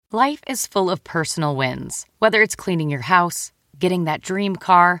Life is full of personal wins, whether it's cleaning your house, getting that dream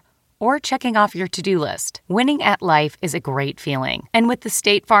car, or checking off your to-do list. Winning at life is a great feeling. And with the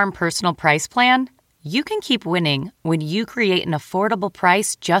State Farm Personal Price Plan, you can keep winning when you create an affordable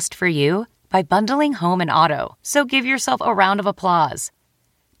price just for you by bundling home and auto. So give yourself a round of applause.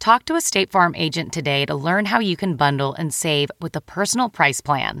 Talk to a State Farm agent today to learn how you can bundle and save with the Personal Price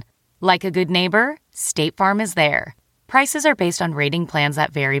Plan. Like a good neighbor, State Farm is there. Prices are based on rating plans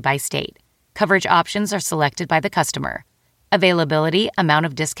that vary by state. Coverage options are selected by the customer. Availability, amount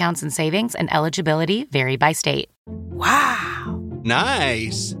of discounts and savings, and eligibility vary by state. Wow.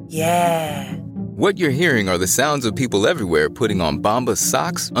 Nice. Yeah. What you're hearing are the sounds of people everywhere putting on Bombas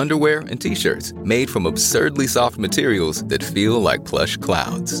socks, underwear, and T-shirts made from absurdly soft materials that feel like plush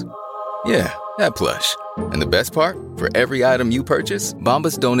clouds. Yeah, that plush. And the best part? For every item you purchase,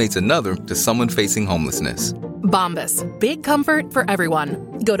 Bombas donates another to someone facing homelessness. Bombas. Big comfort for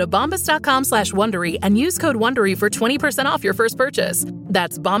everyone. Go to bombas.com/Wondery and use code Wondery for 20% off your first purchase.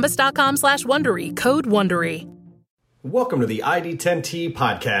 That's bombas.com/Wondery. Code Wondery. Welcome to the ID10T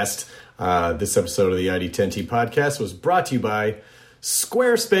podcast. This episode of the ID10T podcast was brought to you by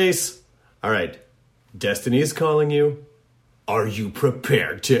Squarespace. All right, Destiny is calling you. Are you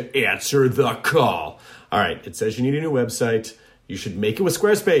prepared to answer the call? All right, it says you need a new website. You should make it with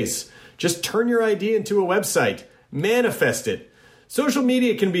Squarespace. Just turn your idea into a website. Manifest it. Social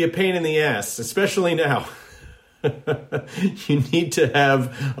media can be a pain in the ass, especially now. You need to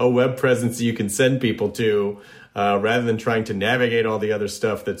have a web presence you can send people to rather than trying to navigate all the other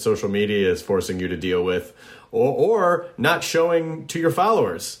stuff that social media is forcing you to deal with or not showing to your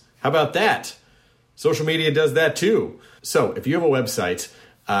followers. How about that? Social media does that too. So if you have a website,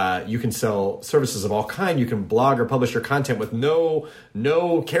 you can sell services of all kind. You can blog or publish your content with no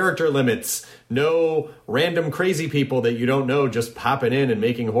character limits, no random crazy people that you don't know just popping in and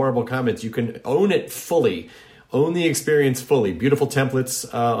making horrible comments. You can own it fully. Own the experience fully. Beautiful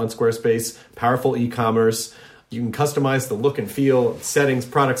templates on Squarespace, powerful e-commerce. You can customize the look and feel, settings,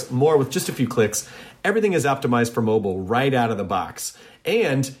 products, more with just a few clicks. Everything is optimized for mobile right out of the box.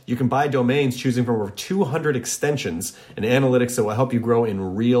 And you can buy domains choosing from over 200 extensions and analytics that will help you grow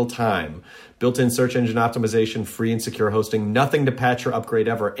in real time. Built-in search engine optimization, free and secure hosting, nothing to patch or upgrade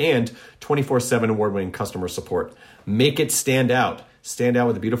ever, and 24/7 award-winning customer support. Make it stand out. Stand out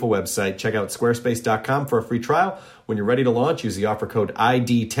with a beautiful website. Check out squarespace.com for a free trial. When you're ready to launch, use the offer code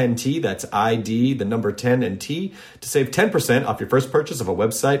ID10T, that's ID, the number 10 and T, to save 10% off your first purchase of a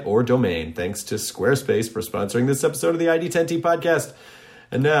website or domain. Thanks to Squarespace for sponsoring this episode of the ID10T podcast.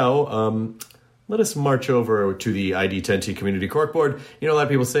 And now, let us march over to the ID10T community corkboard. You know, a lot of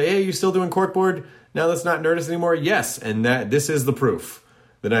people say, hey, you still doing corkboard? Now that's not Nerdist anymore? Yes, and this is the proof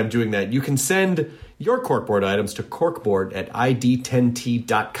that I'm doing that. You can send your corkboard items to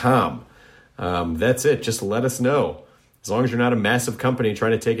corkboard@id10t.com. That's it. Just let us know. As long as you're not a massive company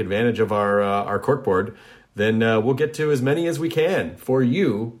trying to take advantage of our corkboard, then we'll get to as many as we can for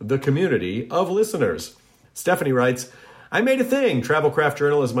you, the community of listeners. Stephanie writes, I made a thing. Travelcraft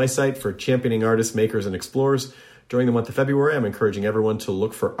Journal is my site for championing artists, makers, and explorers. During the month of February, I'm encouraging everyone to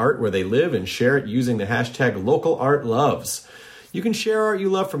look for art where they live and share it using the hashtag #LocalArtLoves. You can share art you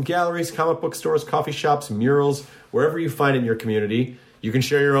love from galleries, comic book stores, coffee shops, murals, wherever you find it in your community. You can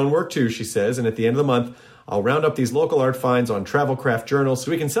share your own work too, she says, and at the end of the month, I'll round up these local art finds on Travelcraft Journal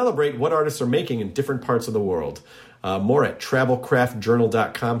so we can celebrate what artists are making in different parts of the world. More at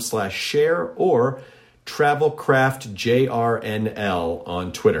travelcraftjournal.com/share or TravelcraftJRNL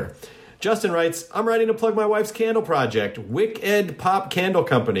on Twitter. Justin writes, I'm writing to plug my wife's candle project, Wicked Pop Candle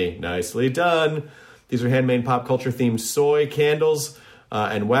Company. Nicely done. These are handmade pop culture themed soy candles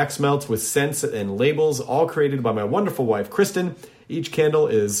and wax melts with scents and labels, all created by my wonderful wife, Kristen. Each candle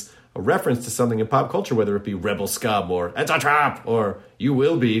is a reference to something in pop culture, whether it be Rebel Scum or It's a Trap or You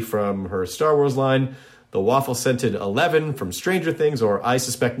Will Be from her Star Wars line, the waffle-scented 11 from Stranger Things, or I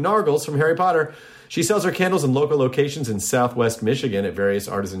Suspect Nargles from Harry Potter. She sells her candles in local locations in Southwest Michigan at various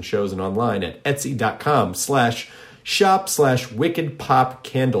artisan shows and online at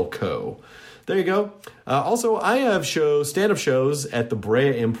etsy.com/shop/wickedpopcandleco. There you go. Also, I have stand-up shows at the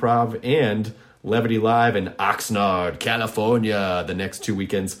Brea Improv and Levity Live in Oxnard, California, the next 2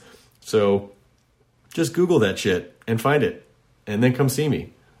 weekends. So just Google that shit and find it, and then come see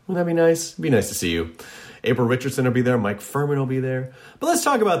me. Wouldn't that be nice? It'd be nice to see you. April Richardson will be there. Mike Furman will be there. But let's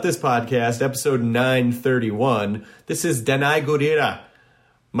talk about this podcast, episode 931. This is Danai Gurira,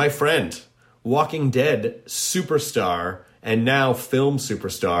 my friend, Walking Dead superstar, and now film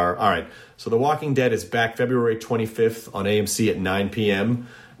superstar. All right, so The Walking Dead is back February 25th on AMC at 9 p.m.,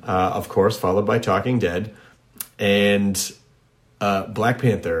 of course, followed by Talking Dead. And Black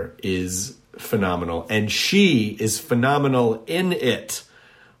Panther is phenomenal, and she is phenomenal in it.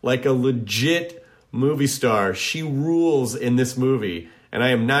 Like a legit movie star. She rules in this movie. And I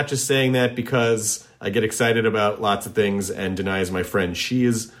am not just saying that because I get excited about lots of things and Danai is my friend. She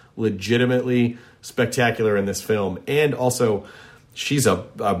is legitimately spectacular in this film. And also, she's a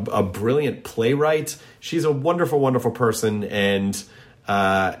brilliant playwright. She's a wonderful, wonderful person. And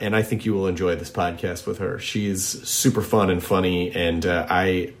I think you will enjoy this podcast with her. She's super fun and funny. And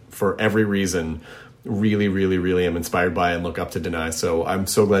I, for every reason, really, really, really am inspired by and look up to Danai. So I'm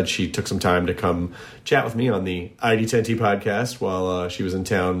so glad she took some time to come chat with me on the ID10T podcast while she was in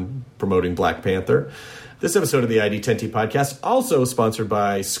town promoting Black Panther. This episode of the ID10T podcast also sponsored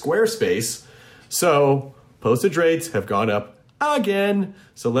by Squarespace. So postage rates have gone up again.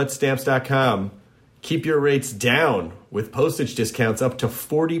 So let Stamps.com keep your rates down with postage discounts up to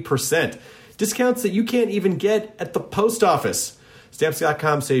 40%. Discounts that you can't even get at the post office.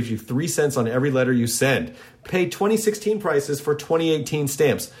 Stamps.com saves you 3 cents on every letter you send. Pay 2016 prices for 2018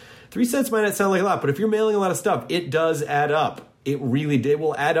 stamps. 3 cents might not sound like a lot, but if you're mailing a lot of stuff, it does add up. It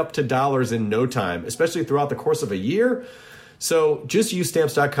will add up to dollars in no time, especially throughout the course of a year. So just use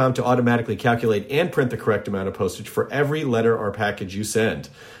Stamps.com to automatically calculate and print the correct amount of postage for every letter or package you send.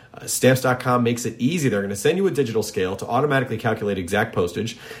 Stamps.com makes it easy. They're going to send you a digital scale to automatically calculate exact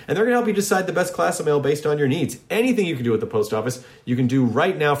postage, and they're going to help you decide the best class of mail based on your needs. Anything you can do at the post office, you can do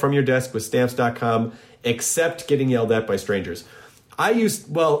right now from your desk with Stamps.com, except getting yelled at by strangers. I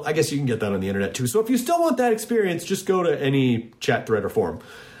guess you can get that on the internet too. So if you still want that experience, just go to any chat thread or forum.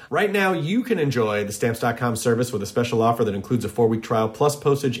 Right now, you can enjoy the Stamps.com service with a special offer that includes a 4-week trial plus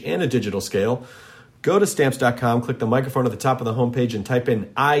postage and a digital scale. Go to Stamps.com, click the microphone at the top of the homepage, and type in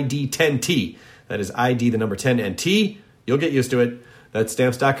ID10T. That is ID, the number 10, and T. You'll get used to it. That's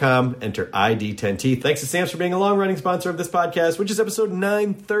Stamps.com. Enter ID10T. Thanks to Stamps for being a long-running sponsor of this podcast, which is episode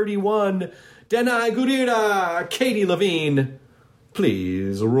 931. Danai Gurira, Katie Levine.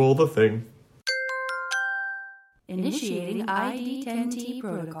 Please roll the thing. Initiating ID10T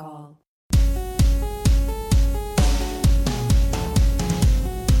protocol.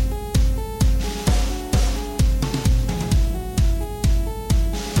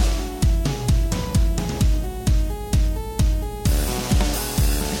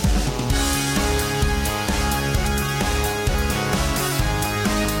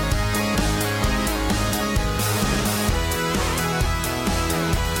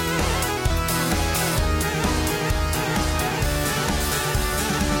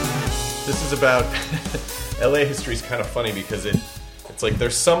 About LA history is kind of funny because it's like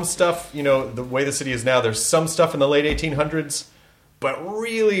there's some stuff, the way the city is now, there's some stuff in the late 1800s, but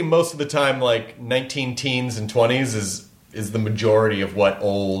really most of the time, like 19 teens and 20s is the majority of what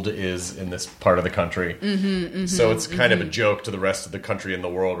old is in this part of the country. So it's kind of a joke to the rest of the country and the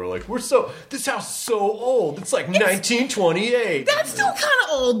world. We're like, this house is so old. It's like 1928. That's still kind of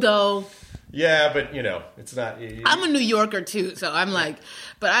old, though. Yeah, but, it's not... I'm a New Yorker, too, so I'm like...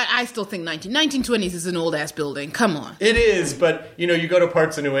 But I still think 1920s is an old-ass building. Come on. It is, but, you go to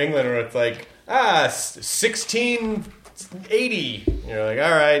parts of New England where it's like, 1680. You're like, all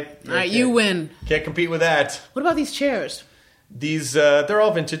right. All right, you win. Can't compete with that. What about these chairs? These, they're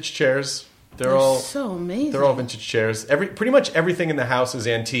all vintage chairs. They're all so amazing. They're all vintage chairs. Pretty much everything in the house is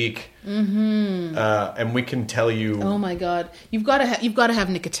antique. And we can tell you. Oh my God, you've got to have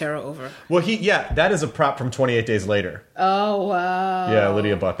Nicotero over. Well, that is a prop from 28 Days Later. Oh wow. Yeah,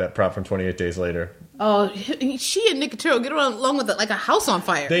 Lydia bought that prop from 28 Days Later. Oh, she and Nicotero get along with it like a house on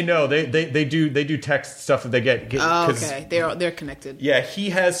fire. They know they do text stuff that they get. Okay, they're connected. Yeah, he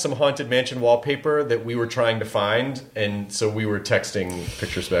has some Haunted Mansion wallpaper that we were trying to find, and so we were texting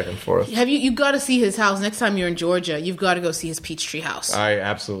pictures back and forth. You've got to see his house next time you're in Georgia. You've got to go see his Peachtree house. I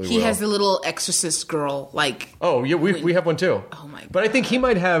absolutely will. He has the little exorcist girl Oh yeah, we have one too. Oh my God. But I think he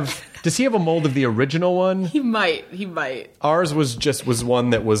might have. Does he have a mold of the original one? He might. Ours was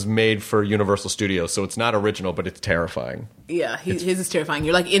one that was made for Universal Studios, so it's not original, but it's terrifying. Yeah, his is terrifying.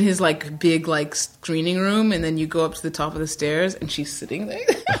 You're in his big screening room, and then you go up to the top of the stairs, and she's sitting there.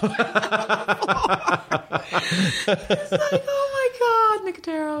 It's oh my God,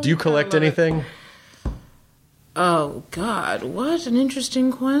 Nicotero. Do you collect anything? Oh, God, what an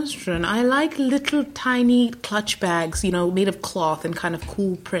interesting question. I like little tiny clutch bags, made of cloth and kind of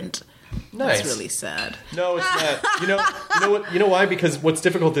cool print. Nice. That's really sad. No, it's not. You know why? Because what's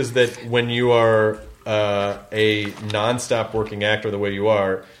difficult is that when you are a nonstop working actor the way you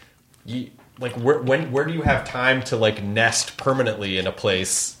are, where do you have time to nest permanently in a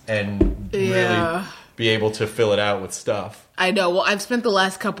place and really be able to fill it out with stuff. I know. Well, I've spent the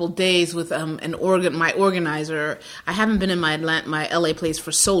last couple days with my organizer. I haven't been in my LA place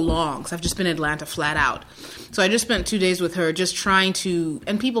for so long, so I've just been in Atlanta flat out. So I just spent 2 days with her, just trying to.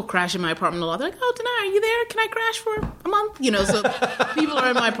 And people crash in my apartment a lot. They're like, "Oh, Danai, are you there? Can I crash for a month?" You know. So people are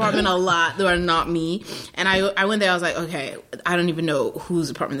in my apartment a lot. They are not me. And I went there. I was like, okay, I don't even know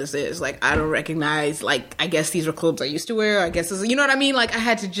whose apartment this is. Like, I don't recognize. Like, I guess these are clothes I used to wear. I guess this is, you know what I mean. Like, I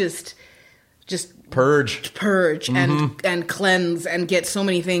had to just purge and cleanse and get so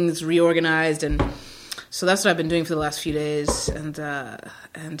many things reorganized, and so that's what I've been doing for the last few days. And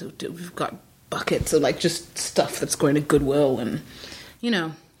we've got buckets of like just stuff that's going to Goodwill, and you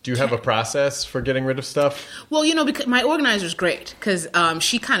know. Do you have a process for getting rid of stuff? Well, you know, because my organizer's great because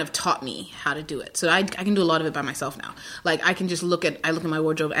she kind of taught me how to do it, so I can do a lot of it by myself now. Like I can just look at my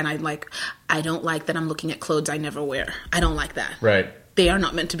wardrobe, and I don't like that I'm looking at clothes I never wear. I don't like that. Right. They are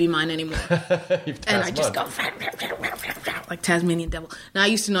not meant to be mine anymore. And I just go like Tasmanian devil. Now, I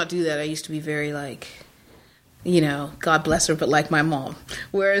used to not do that. I used to be very like, you know, God bless her, but like my mom.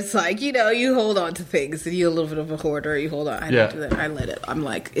 Where it's like, you know, you hold on to things. You're a little bit of a hoarder. You hold on. I don't do that. I let it. I'm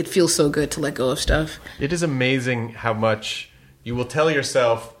like, it feels so good to let go of stuff. It is amazing how much you will tell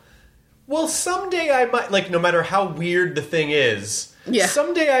yourself, well, someday I might, like, no matter how weird the thing is,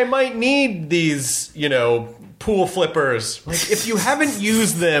 someday I might need these, you know, pool flippers. Like, if you haven't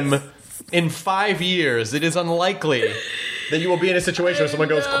used them in 5 years, it is unlikely that you will be in a situation where someone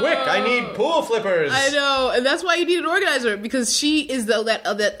goes, quick, I need pool flippers. I know, and that's why you need an organizer, because she is that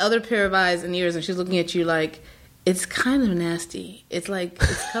other pair of eyes and ears, and she's looking at you like, it's kind of nasty. It's like,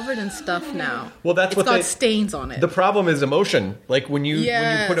 it's covered in stuff now. Well, that's it's got stains on it. The problem is emotion. Like, when you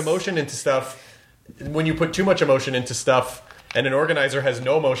put emotion into stuff, when you put too much emotion into stuff, and an organizer has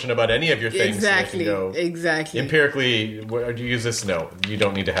no emotion about any of your things. Exactly. So exactly. Empirically, do you use this? No, you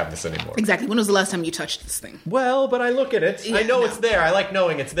don't need to have this anymore. Exactly. When was the last time you touched this thing? Well, but I look at it. I know it's there. I like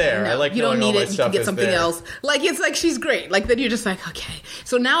knowing it's there. I like knowing all my stuff is there. You don't need it. You can get something else. Like, it's like she's great. Like, then you're just like, okay.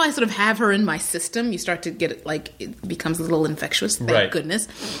 So now I sort of have her in my system. You start to get it, like, it becomes a little infectious. Thank goodness.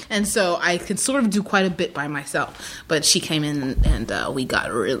 And so I can sort of do quite a bit by myself. But she came in and we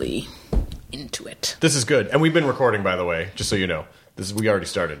got really into it. This is good. And we've been recording, by the way, just so you know. We already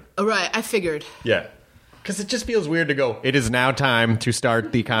started. Oh, right, I figured. Yeah. Because it just feels weird to go, it is now time to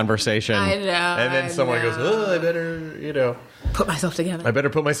start the conversation. I know. And then someone goes, oh, I better, you know. Put myself together. I better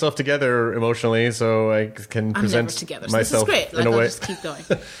put myself together emotionally so I can present myself this is great. in a way. I'll just keep going.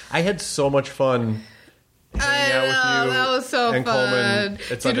 I had so much fun hanging out with you. That was so fun. Coleman.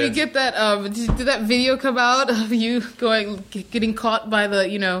 Did we get that, did that video come out of you getting caught by the,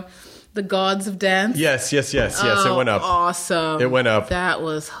 you know, the gods of dance? Yes. It went up. Awesome. It went up. That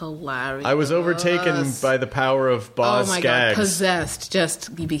was hilarious. I was overtaken by the power of Boz Skaggs. God,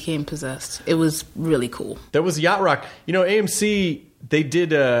 possessed. He became possessed. It was really cool. That was Yacht Rock. You know, AMC, they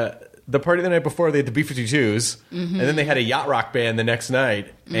did the party the night before, they had the B-52s, and then they had a Yacht Rock band the next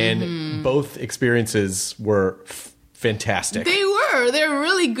night, and both experiences were fantastic. They were. They were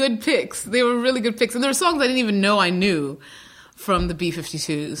really good picks. And there were songs I didn't even know I knew from the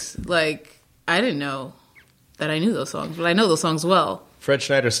B-52s. Like, I didn't know that I knew those songs, but I know those songs well. Fred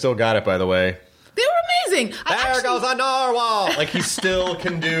Schneider still got it, by the way. They were amazing. There goes a narwhal! Like, he still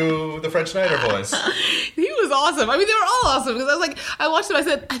can do the Fred Schneider voice. He was awesome. I mean, they were all awesome. Because I was like, I watched them, I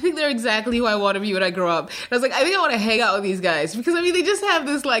said, I think they're exactly who I want to be when I grow up. And I was like, I think I want to hang out with these guys. Because, I mean, they just have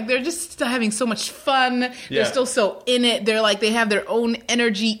this, like, they're just having so much fun. They're still so in it. They're like, they have their own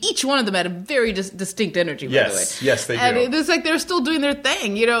energy. Each one of them had a very distinct energy, by the way. Yes, they do. And it was like, they're still doing their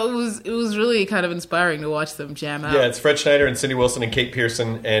thing. You know, it was really kind of inspiring to watch them jam out. Yeah, it's Fred Schneider and Cindy Wilson and Kate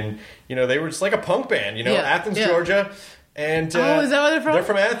Pearson. And, you know, they were just like a punk band, you know, Athens, Georgia. And is that where they're from? They're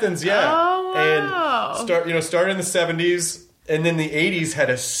from Athens, yeah. Oh, wow. And started in the 70s, and then the 80s had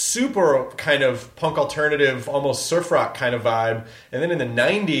a super kind of punk alternative, almost surf rock kind of vibe. And then in the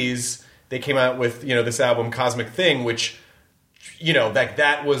 90s, they came out with, you know, this album Cosmic Thing, which, you know,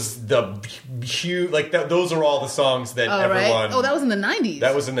 that was the huge, like, those are all the songs that everyone... Right. Oh, that was in the 90s.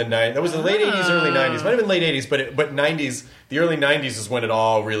 That was in the that was the late 80s, early 90s. Might have been late 80s, but 90s, the early 90s is when it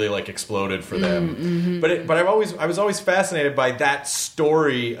all really, like, exploded for them. But I was always fascinated by that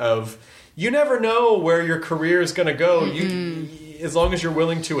story of, you never know where your career is going to go. As long as you're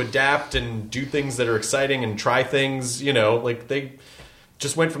willing to adapt and do things that are exciting and try things, you know, like, they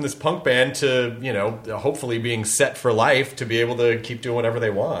just went from this punk band to, you know, hopefully being set for life to be able to keep doing whatever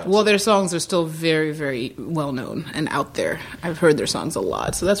they want. Well, their songs are still very, very well known and out there. I've heard their songs a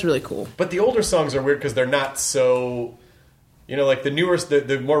lot, so that's really cool. But the older songs are weird because they're not so... You know, like the newer, the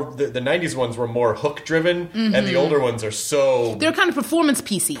 90s ones were more hook driven, and the older ones are so... They're kind of performance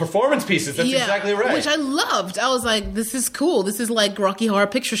piecey. Performance pieces, that's exactly right. Which I loved. I was like, this is cool. This is like Rocky Horror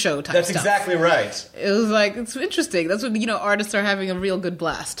Picture Show type That's stuff. exactly right. It was like, it's interesting. That's when, artists are having a real good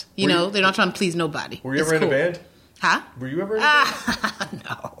blast. They're not trying to please nobody. Were you ever in a band? Huh? Were you ever in a band?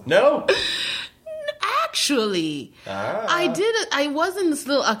 No. No? Actually, I was in this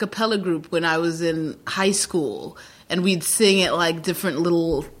little a cappella group when I was in high school, and we'd sing at like different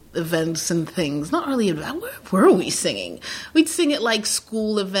little events and things. Not really, where were we singing? We'd sing at like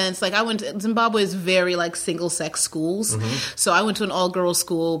school events. Like Zimbabwe is very like single sex schools. So I went to an all girls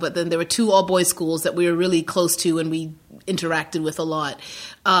school, but then there were 2 all boys schools that we were really close to and we interacted with a lot.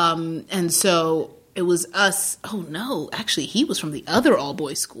 And so it was us. Oh no, actually he was from the other all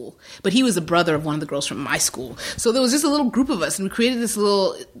boys school, but he was a brother of one of the girls from my school. So there was just a little group of us, and we created this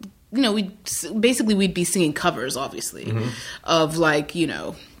little, we'd be singing covers, obviously, of like,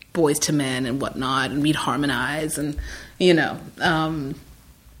 Boys to Men and whatnot, and we'd harmonize and, yeah.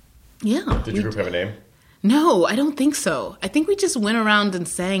 Did your group have a name? No, I don't think so. I think we just went around and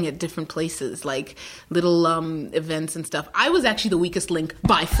sang at different places, like little events and stuff. I was actually the weakest link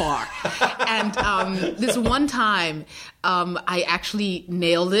by far. And this one time, I actually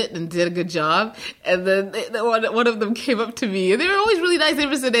nailed it and did a good job. And then one of them came up to me, and they were always really nice. They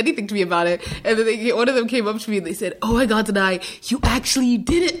never said anything to me about it. And then one of them came up to me and they said, "Oh my God, Danai, you actually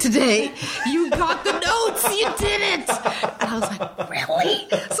did it today. You got the notes. You did it." And I was like, really?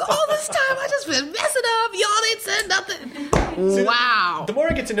 So all this time I just been messing up. Y'all ain't said nothing. See, wow. The more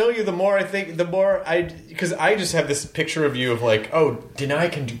I get to know you, the more I think, because I just have this picture of you of like, oh, Danai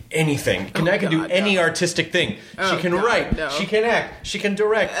can do anything. Danai can do any artistic thing. She can write. No. She can act. She can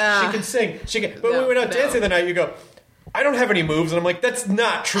direct. She can sing. But when we went out dancing the night, you go, "I don't have any moves," and I'm like, "That's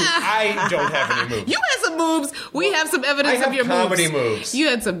not true. I don't have any moves." You had some moves. We have some evidence of your moves. I have comedy moves. You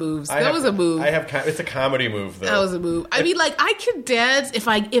had some moves. That was a move. It's a comedy move, though. That was a move. I mean, like, I could dance if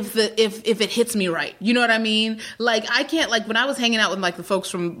it hits me right. You know what I mean? Like, I can't, like, when I was hanging out with like the folks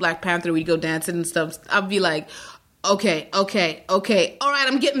from Black Panther, we'd go dancing and stuff. I'd be like, okay. All right,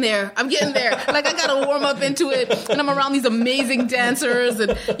 I'm getting there. Like, I gotta warm up into it. And I'm around these amazing dancers,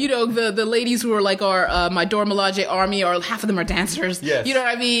 and the ladies who are like my Dora Milaje army, or half of them are dancers. Yes. You know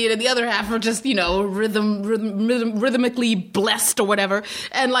what I mean? And the other half are just rhythmically blessed or whatever.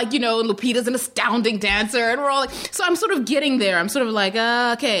 And like Lupita's an astounding dancer, and we're all like. So I'm sort of getting there. I'm sort of like,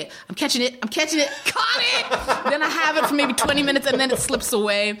 okay, I'm catching it. Caught it. Then I have it for maybe 20 minutes, and then it slips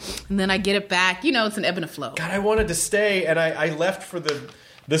away, and then I get it back. It's an ebb and a flow. God, I wanted to stay, and I left for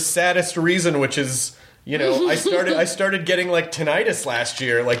the saddest reason, which is, I started getting like tinnitus last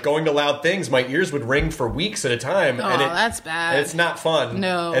year, like going to loud things. My ears would ring for weeks at a time. Oh, that's bad. And it's not fun.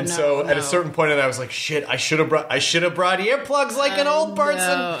 No. And so at a certain point, I was like, shit, I should have brought earplugs like an old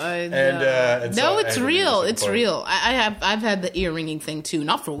person. And no, it's real. It's real. I've had the ear ringing thing too.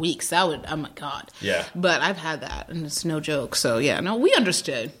 Not for weeks. Oh my God. Yeah. But I've had that, and it's no joke. So yeah, no, we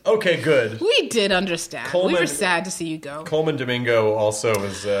understood. Okay, good. We did understand. We were sad to see you go. Coleman Domingo also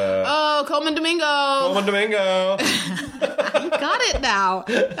was. Coleman Domingo. Coleman Domingo. You got it now.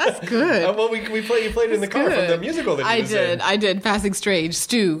 That's good. Well, you played it in the car from the musical that you was in. I did. Passing Strange.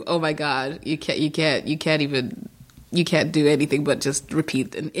 Stu. Oh my God. You can't do anything but just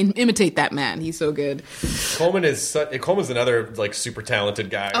repeat and imitate that man. He's so good. Coleman's another like super talented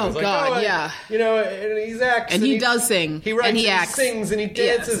guy. Oh God, yeah. And he's acts and he does sing. He writes and he acts. Sings and he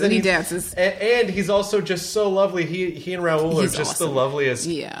dances and he dances. And he's also just so lovely. He and Raul are just awesome. the loveliest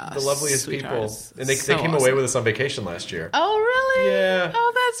people. And they came away with us on vacation last year. Oh really? Yeah.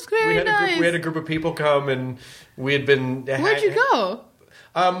 Oh, that's very nice. We had a group of people come, and we had been. Where'd you go?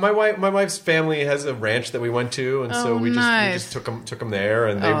 My wife's family has a ranch that we went to, and so we just took them there,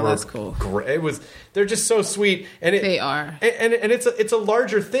 and they were that's cool. Great. They're just so sweet, and they are, and it's a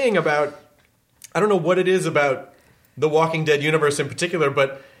larger thing about. I don't know what it is about the Walking Dead universe in particular,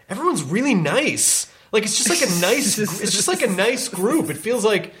 but everyone's really nice. Like it's just like a nice group. It feels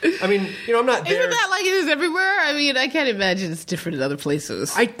like I'm not there. Isn't that like it is everywhere? I mean, I can't imagine it's different in other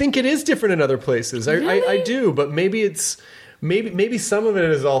places. I think it is different in other places. Really? I do, but maybe it's. Maybe some of it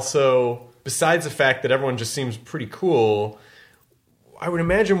is also, besides the fact that everyone just seems pretty cool, I would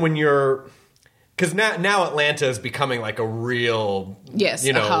imagine when you're... Because now Atlanta is becoming like a real... Yes,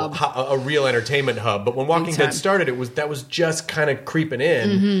 a hub. A real entertainment hub. But when Walking Dead started, that was just kind of creeping in.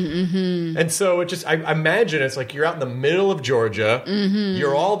 Mm-hmm. And so I imagine it's like you're out in the middle of Georgia. Mm-hmm.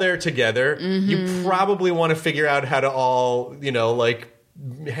 You're all there together. Mm-hmm. You probably want to figure out how to all,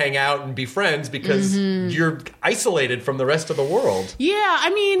 hang out and be friends because you're isolated from the rest of the world. Yeah,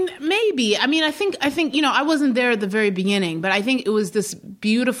 I mean, maybe. I mean, I think I wasn't there at the very beginning, but I think it was this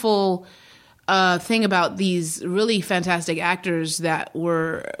beautiful thing about these really fantastic actors that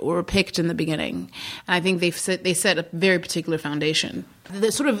were picked in the beginning, and I think they set a very particular foundation. The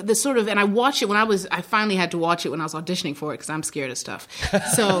sort of, and I watched it I finally had to watch it when I was auditioning for it because I'm scared of stuff.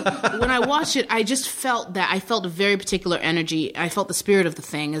 So when I watched it, I just felt I felt a very particular energy. I felt the spirit of the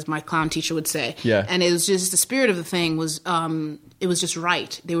thing, as my clown teacher would say. Yeah. And it was just the spirit of the thing was it was just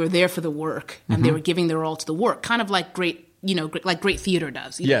right. They were there for the work, and they were giving their all to the work, kind of like great theater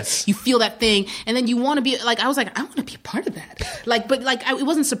does. Yes. You feel that thing, and then you want to be like, I was like, I want to be a part of that. It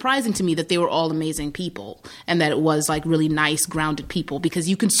wasn't surprising to me that they were all amazing people, and that it was like really nice, grounded people, because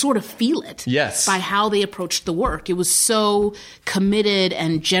you can sort of feel it. Yes. By how they approached the work. It was so committed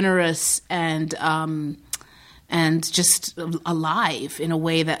and generous and just alive in a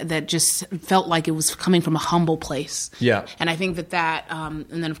way that just felt like it was coming from a humble place. Yeah. And I think that and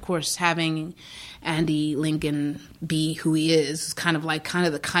then of course having Andy Lincoln be who he is kind of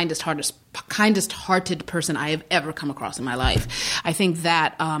the kindest hearted person I have ever come across in my life. I think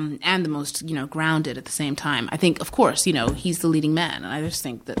that and the most grounded at the same time. I think of course he's the leading man, and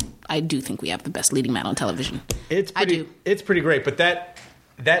I do think we have the best leading man on television. It's pretty great, but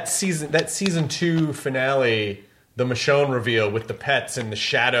that season 2 finale, the Michonne reveal with the pets in the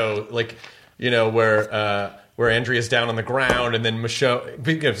shadow, where Andrea's down on the ground, and then Michonne,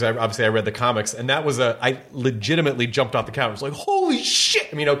 because obviously I read the comics, and I legitimately jumped off the couch. I was like, holy shit!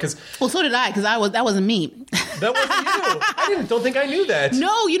 because well, so did I, because that wasn't me. That wasn't you. Don't think I knew that.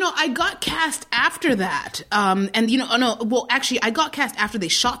 No, I got cast after that, actually, I got cast after they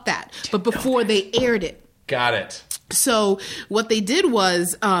shot that, but before they aired it. Got it. So what they did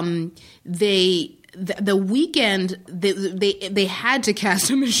was the weekend they had to cast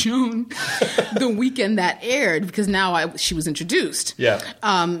a Michonne the weekend that aired, because now she was introduced. Yeah.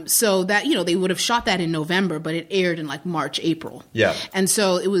 So that they would have shot that in November, but it aired in like March, April. Yeah. And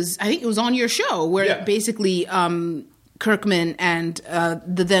so I think it was on your show where basically Kirkman and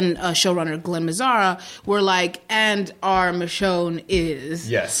the then showrunner Glenn Mazzara were like, and our Michonne is.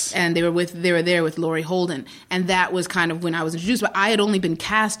 Yes. And they were there with Laurie Holden, and that was kind of when I was introduced. But I had only been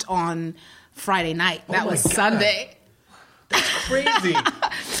cast on Friday night. That was Sunday. That's crazy.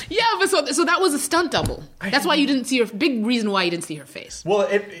 Yeah, but so that was a stunt double. That's why you didn't see her. Big reason why you didn't see her face. Well,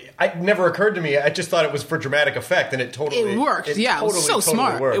 it never occurred to me. I just thought it was for dramatic effect, and it worked. It was so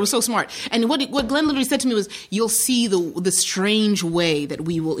smart. Worked. It was so smart. And what Glenn literally said to me was, "You'll see the strange way that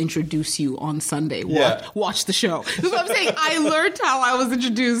we will introduce you on Sunday. Watch the show." That's what I'm saying. I learned how I was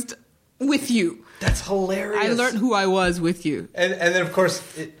introduced with you. That's hilarious. I learned who I was with you. And then of course,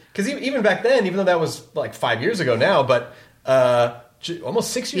 because even back then, even though that was like 5 years ago now, but. Almost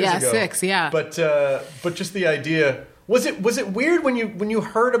 6 years ago. 6, yeah. But just the idea, was it weird when you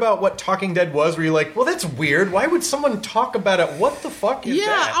heard about what Talking Dead was? Were you like, well, that's weird. Why would someone talk about it? What the fuck is that?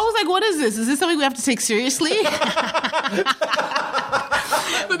 Yeah, I was like, what is this? Is this something we have to take seriously?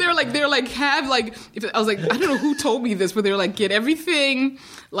 But they were like, I was like, I don't know who told me this, but they were like, get everything.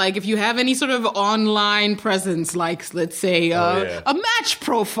 Like, if you have any sort of online presence, like, let's say, a match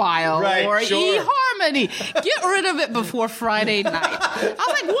profile or eHarmony, get rid of it before Friday night. I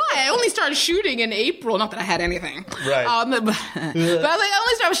was like, why? I only started shooting in April. Not that I had anything. Right. But I was like, I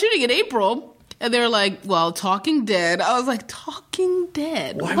only started shooting in April. And they were like, well, Talking Dead. I was like, Talking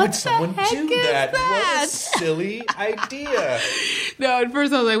Dead? Why what would someone do that? That? What a silly idea. No, at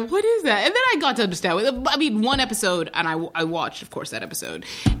first I was like, what is that? And then I got to understand. I mean, one episode, and I watched, of course, that episode.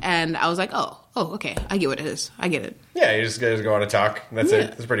 And I was like, oh, okay. I get what it is. I get it. Yeah, you just go on and talk. That's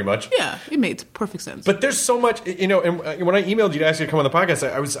it. That's pretty much. Yeah, it made perfect sense. But there's so much, and when I emailed you to ask you to come on the podcast,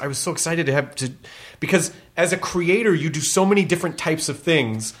 I was so excited because as a creator, you do so many different types of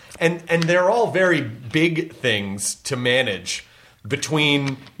things, and they're all very big things to manage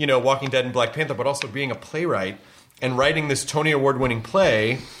between, Walking Dead and Black Panther, but also being a playwright and writing this Tony Award-winning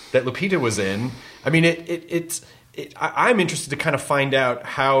play that Lupita was in. I mean, I'm interested to kind of find out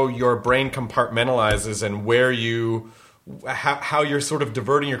how your brain compartmentalizes and where how you're sort of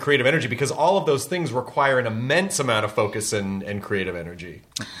diverting your creative energy, because all of those things require an immense amount of focus and creative energy.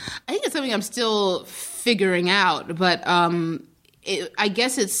 I think it's something I'm still figuring out, but I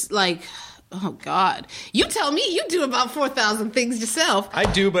guess it's like Oh God! You tell me. You do about 4,000 things yourself. I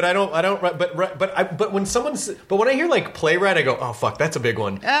do, but I don't. But when I hear like playwright, I go, oh fuck, that's a big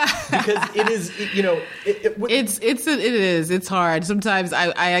one because it is. It's hard. Sometimes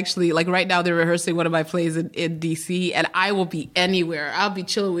I actually like right now they're rehearsing one of my plays in DC, and I will be anywhere. I'll be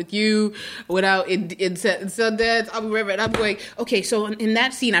chilling with you in Sundance. I'll be wherever, and I'm going. Okay, so in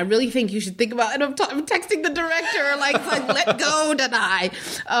that scene, I really think you should think about. And I'm texting the director like let go, Danai.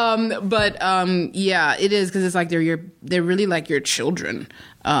 Yeah, it is because it's like they're really like your children.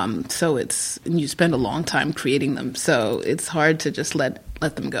 So you spend a long time creating them. So it's hard to just let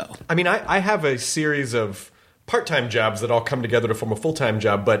them go. I mean, I have a series of part-time jobs that all come together to form a full-time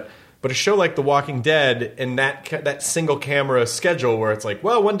job, but a show like The Walking Dead and that single camera schedule where it's like,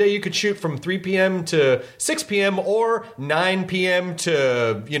 well, one day you could shoot from 3 p.m. to 6 p.m. or 9 p.m.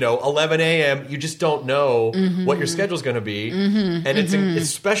 to 11 a.m. You just don't know what your schedule's going to be, and it's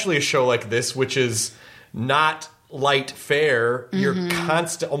especially a show like this, which is not light fare. You're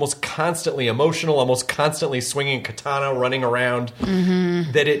almost constantly emotional, almost constantly swinging katana, running around.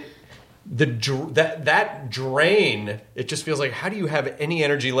 That drain, it just feels like, how do you have any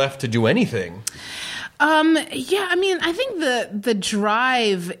energy left to do anything? Yeah, I mean, I think the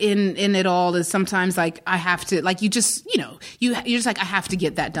drive in it all is sometimes like I have to, like, you're just like, I have to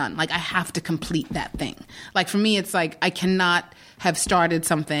get that done. Like, I have to complete that thing. Like, for me, it's like I cannot have started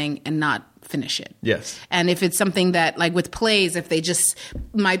something and not finish it. Yes. And if it's something that, like with plays,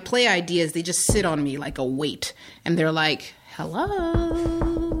 my play ideas, they just sit on me like a weight, and they're like,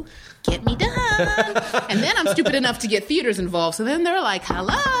 hello, get me done. And then I'm stupid enough to get theaters involved. So then they're like,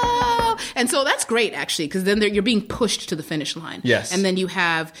 hello. And so that's great, actually, because then you're being pushed to the finish line. Yes. And then you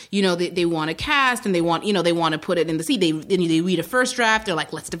have, they want to cast, and they want to put it in the seat. They read a first draft. They're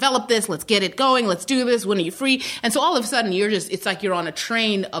like, let's develop this. Let's get it going. Let's do this. When are you free? And so all of a sudden it's like you're on a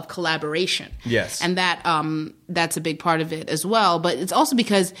train of collaboration. Yes. And that's a big part of it as well. But it's also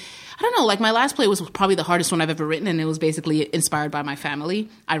because, I don't know, like my last play was probably the hardest one I've ever written, and it was basically inspired by my family,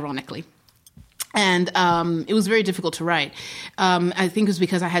 ironically. And it was very difficult to write. I think it was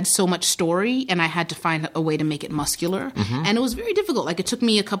because I had so much story, and I had to find a way to make it muscular. And it was very difficult. Like, it took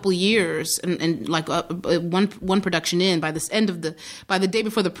me a couple years, and like one production in, by the day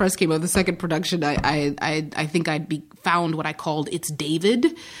before the press came out, the second production, I think I'd found what I called It's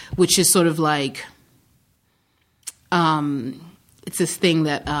David, which is sort of like, it's this thing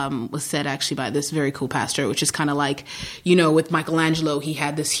that was said actually by this very cool pastor, which is kind of like, with Michelangelo, he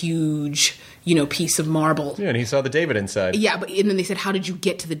had this huge, piece of marble. Yeah, and he saw the David inside. Yeah, and then they said, how did you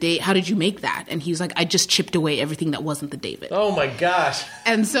get to the David? How did you make that? And he was like, I just chipped away everything that wasn't the David. Oh my gosh.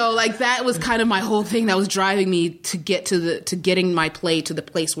 And so like that was kind of my whole thing that was driving me to get to getting my play to the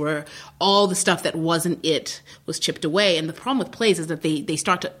place where all the stuff that wasn't it was chipped away. And the problem with plays is that they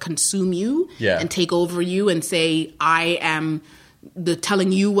start to consume you and take over you and say, I am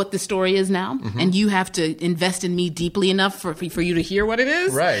telling you what the story is now, and you have to invest in me deeply enough for you to hear what it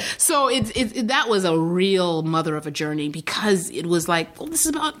is. Right. So that was a real mother of a journey, because it was like, well, this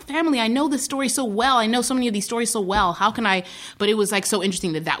is about family. I know this story so well. I know so many of these stories so well. How can I? But it was like so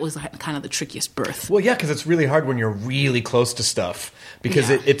interesting that was kind of the trickiest birth. Well, yeah, because it's really hard when you're really close to stuff,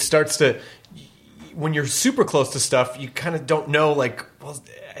 because it starts to. When you're super close to stuff, you kind of don't know, like, well,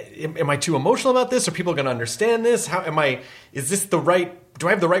 am I too emotional about this? Are people going to understand this? Is this do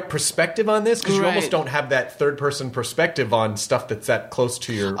I have the right perspective on this? Because you almost don't have that third person perspective on stuff that's that close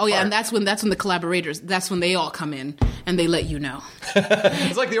to your heart. Yeah, and that's when the collaborators, that's when they all come in and they let you know.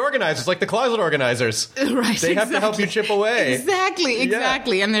 It's like the organizers, like the closet organizers. Right. They have to help you chip away. Exactly.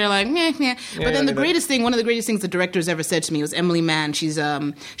 Yeah. And they're like, meh, meh. But then one of the greatest things the director's ever said to me was Emily Mann. She's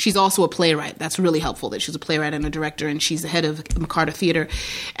also a playwright. That's really helpful that she's a playwright and a director, and she's the head of McCarter Theater.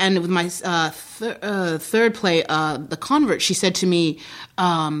 And with my third play, The Convert, she said to me,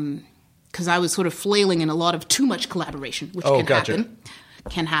 because I was sort of flailing in a lot of too much collaboration, which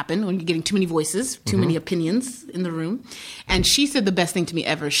can happen when you're getting too many voices, too many opinions in the room. And she said the best thing to me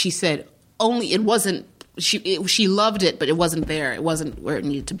ever. She said, it wasn't, she loved it, but it wasn't there. It wasn't where it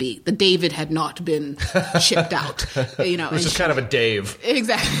needed to be. The David had not been shipped out. It was just kind of a Dave.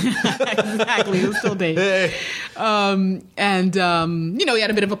 Exactly. Exactly. It was still Dave. Hey. He had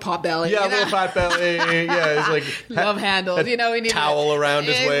a bit of a pot belly. Yeah, a little pot belly. Yeah, it's like love handles. We need towel around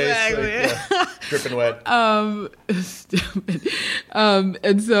his waist, like, dripping wet.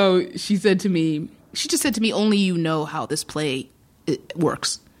 And so she just said to me, only you know how this play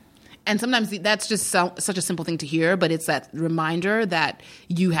works. And sometimes that's just such a simple thing to hear, but it's that reminder that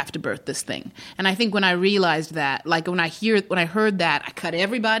you have to birth this thing. And I think when I realized that, like when I heard that, I cut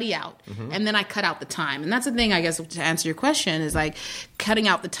everybody out, and then I cut out the time. And that's the thing, I guess, to answer your question, is like cutting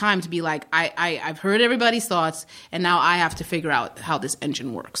out the time to be like, I've heard everybody's thoughts, and now I have to figure out how this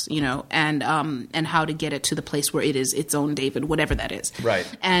engine works, you know, and how to get it to the place where it is its own David, whatever that is. Right.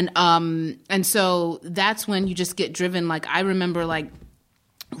 And so that's when you just get driven. Like I remember like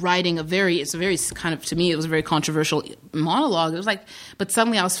writing to me, it was a very controversial monologue. It was like, but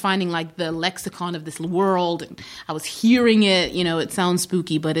suddenly I was finding like the lexicon of this world, and I was hearing it, you know, it sounds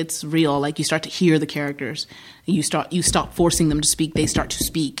spooky, but it's real. Like you start to hear the characters, you stop forcing them to speak, they start to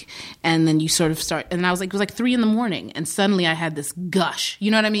speak. And then you sort of start, and I was like, it was like 3 a.m, and suddenly I had this gush,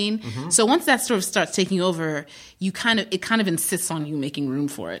 you know what I mean? So once that sort of starts taking over, it kind of insists on you making room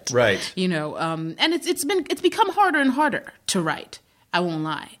for it. Right. You know, and it's become harder and harder to write. I won't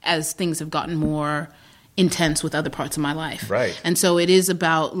lie, as things have gotten more intense with other parts of my life. Right. And so it is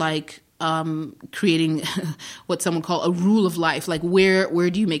about like creating what some would call a rule of life. Like where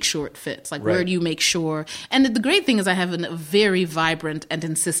do you make sure it fits? Like where do you make sure? And the great thing is I have a very vibrant and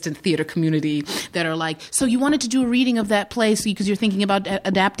insistent theater community that are like, so you wanted to do a reading of that play because you're thinking about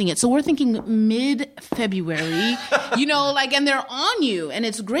adapting it. So we're thinking mid-February, you know, like, and they're on you. And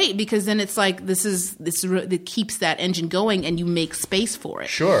it's great because then it's like, it keeps that engine going and you make space for it.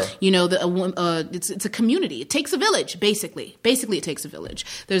 Sure. You know, it's a community. It takes a village, basically. Basically, it takes a village.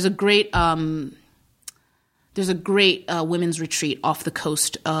 There's a great women's retreat off the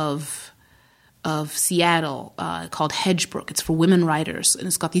coast of Seattle called Hedgebrook. It's for women writers, and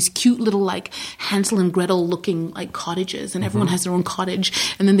it's got these cute little like Hansel and Gretel looking like cottages, and everyone has their own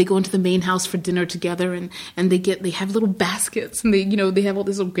cottage, and then they go into the main house for dinner together, and they have little baskets, and they have all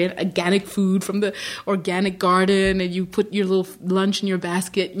this organic food from the organic garden, and you put your little lunch in your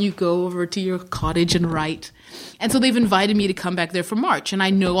basket, and you go over to your cottage and write. And so they've invited me to come back there for March, and I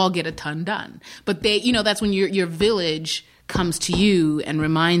know I'll get a ton done. But that's when your village comes to you and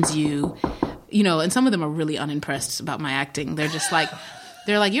reminds you, you know, and some of them are really unimpressed about my acting. They're just like,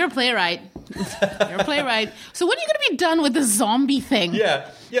 you're a playwright. You're a playwright. So when are you going to be done with the zombie thing? Yeah.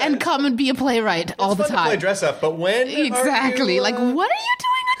 And come and be a playwright all the It's fun time. to play dress up, but when exactly. are you, like, what are you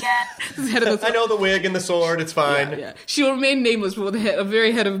doing again? I know the wig and the sword. It's fine. Yeah. She will remain nameless, but a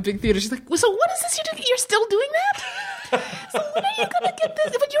very head of a big theater. She's like, so what is this you're doing? You're still doing that? So when are you going to get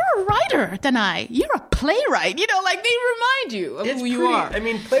this? But you're a writer, Danai. You're a playwright. You know, like they remind you of who you are. I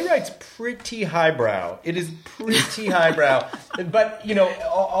mean, playwright's pretty highbrow. It is pretty highbrow. But, you know,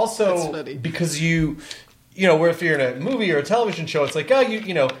 also because where if you're in a movie or a television show, it's like,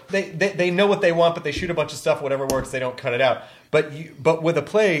 they know what they want, but they shoot a bunch of stuff, whatever works, they don't cut it out. But with a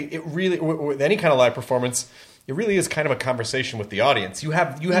play, it really, with any kind of live performance, it really is kind of a conversation with the audience. You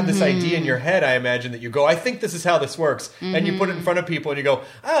have this idea in your head, I imagine, that you go, I think this is how this works. And you put it in front of people and you go,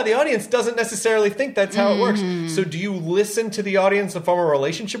 the audience doesn't necessarily think that's how it works. So do you listen to the audience and form a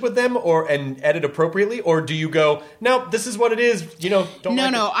relationship with them and edit appropriately? Or do you go, no, this is what it is,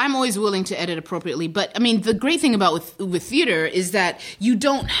 No, I'm always willing to edit appropriately. But I mean, the great thing about with theater is that you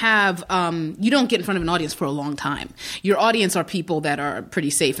don't get in front of an audience for a long time. Your audience are people that are pretty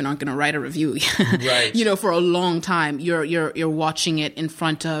safe and aren't going to write a review, right. For a long time. You're watching it in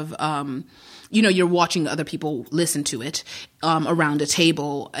front of, you're watching other people listen to it around a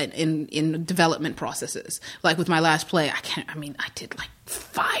table in development processes. Like with my last play, I did like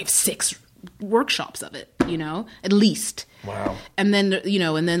 5-6 workshops of it, at least. Wow. And then,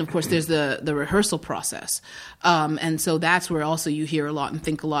 of course there's the rehearsal process. And so that's where also you hear a lot and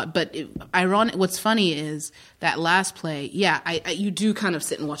think a lot. But what's funny is that last play, you do kind of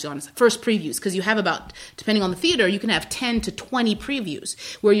sit and watch the audience. First previews, because you have about, depending on the theater, you can have 10 to 20 previews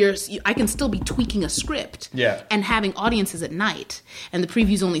where I can still be tweaking a script and having audiences at night. And the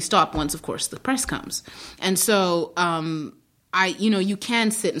previews only stop once, of course, the press comes. And so, you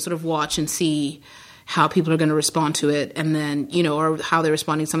can sit and sort of watch and see how people are going to respond to it, and then, or how they're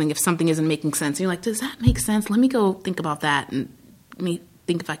responding to something. If something isn't making sense, you're like, does that make sense? Let me go think about that, and let me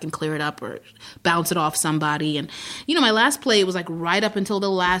think if I can clear it up or bounce it off somebody. And, my last play was like right up until the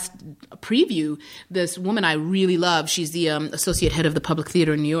last preview. This woman I really love, she's the associate head of the Public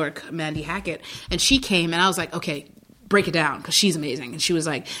Theater in New York, Mandy Hackett, and she came, and I was like, okay, break it down, because she's amazing. And she was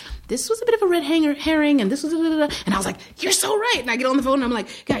like, this was a bit of a red herring, and this was, and I was like, you're so right. And I get on the phone, and I'm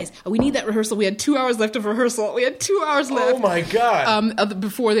like, guys, we need that rehearsal. We had 2 hours left of rehearsal. We had 2 hours left. Oh my God.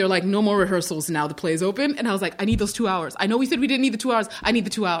 Before they were like, no more rehearsals. Now the play's open. And I was like, I need those 2 hours. I know we said we didn't need the 2 hours. I need the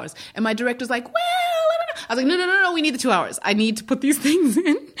 2 hours. And my director's like, well, I was like, no, we need the 2 hours. I need to put these things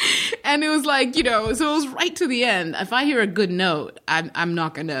in. And it was like, you know, so it was right to the end. If I hear a good note, I'm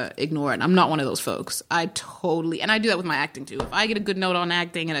not going to ignore it. I'm not one of those folks. And I do that with my acting too. If I get a good note on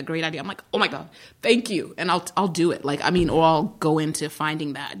acting and a great idea, I'm like, oh my God, thank you. And I'll do it. Like, I mean, or I'll go into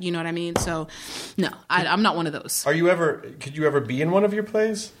finding that, you know what I mean? So no, I'm not one of those. Could you ever be in one of your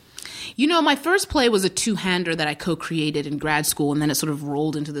plays? You know, my first play was a two-hander that I co-created in grad school, and then it sort of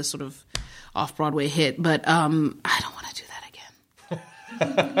rolled into this sort of off-Broadway hit. But I don't want to do that again.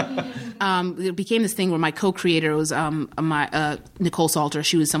 It became this thing where my co-creator was Nicole Salter.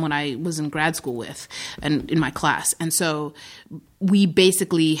 She was someone I was in grad school with and in my class. And so we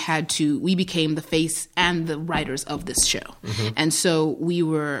basically we became the face and the writers of this show. Mm-hmm. And so we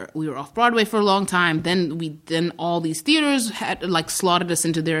were off Broadway for a long time. Then all these theaters had like slotted us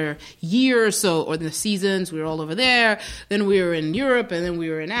into their year or so, or the seasons. We were all over there. Then we were in Europe, and then we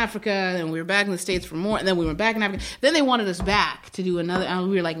were in Africa, and we were back in the States for more, and then we were back in Africa. Then they wanted us back to do another, and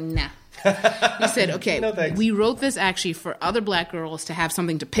we were like, nah. We said, okay, no, we wrote this actually for other black girls to have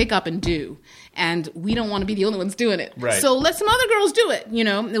something to pick up and do, and we don't want to be the only ones doing it. Right. So let some other girls do it. You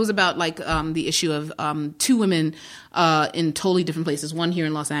know, it was about like the issue of two women in totally different places. One here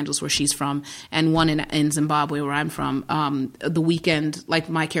in Los Angeles, where she's from, and one in Zimbabwe, where I'm from. The weekend, like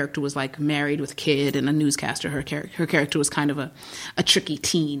my character was like married with a kid and a newscaster. Her character was kind of a tricky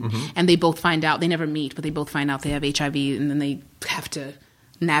teen, mm-hmm. and they both find out, they never meet, but they both find out they have HIV, and then they have to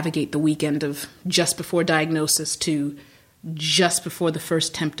navigate the weekend of just before diagnosis to just before the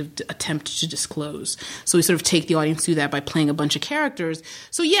first attempt to disclose. So we sort of take the audience through that by playing a bunch of characters.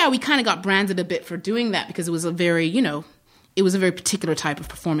 So yeah, we kind of got branded a bit for doing that because it was a very particular type of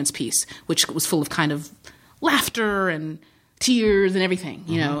performance piece, which was full of kind of laughter and tears and everything,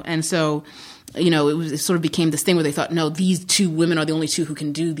 you know. And so, you know, it sort of became this thing where they thought, no, these two women are the only two who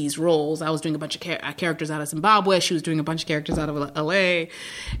can do these roles. I was doing a bunch of characters out of Zimbabwe. She was doing a bunch of characters out of LA.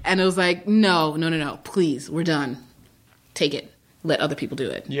 And it was like, no, please, we're done. Take it. Let other people do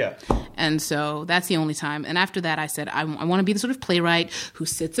it. Yeah. And so that's the only time. And after that, I said, I want to be the sort of playwright who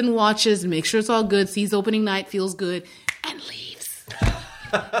sits and watches and makes sure it's all good, sees opening night, feels good, and leaves.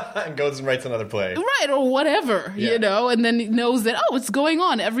 And goes and writes another play. Right, or whatever, you know, and then knows that, it's going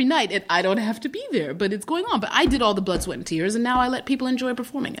on every night, and I don't have to be there, but it's going on. But I did all the blood, sweat, and tears, and now I let people enjoy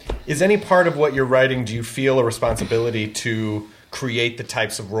performing it. Is any part of what you're writing, do you feel a responsibility to create the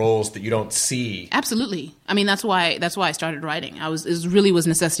types of roles that you don't see? Absolutely. I mean, that's why I started writing. It really was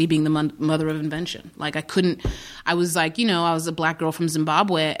necessity being the mother of invention. Like I was like, you know, I was a black girl from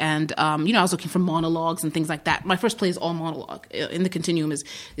Zimbabwe, and you know, I was looking for monologues and things like that. My first play is all monologue. In the Continuum is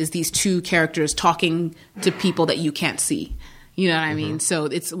these two characters talking to people that you can't see. You know what I mean? So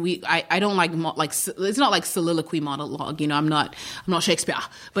I don't like it's not like soliloquy monologue. You know, I'm not Shakespeare,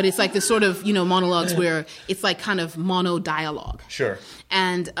 but it's like this sort of, you know, monologues where it's like kind of mono dialogue. Sure.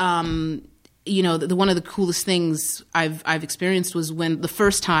 And you know, one of the coolest things I've experienced was when the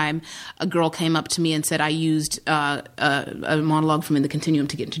first time a girl came up to me and said I used a monologue from In the Continuum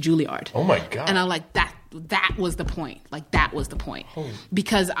to get into Juilliard. Oh my God! And I'm like, that was the point. Like, that was the point.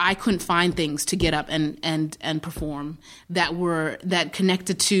 Because I couldn't find things to get up and perform that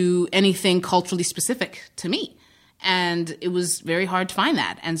connected to anything culturally specific to me. And it was very hard to find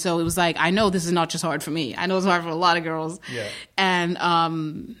that. And so it was like, I know this is not just hard for me. I know it's hard for a lot of girls. Yeah.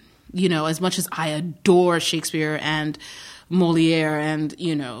 And, you know, as much as I adore Shakespeare and Moliere and,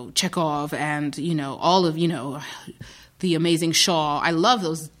 you know, Chekhov and, you know, all of, you know, the amazing Shaw. I love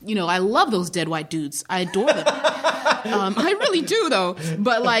those, you know, I love those dead white dudes. I adore them. I really do, though.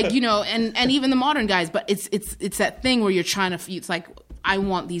 But like, you know, and even the modern guys. But it's that thing where you're trying to. It's like I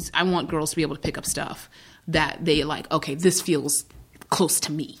want girls to be able to pick up stuff that they like. Okay, this feels close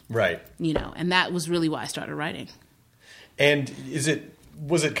to me, right? You know, and that was really why I started writing. And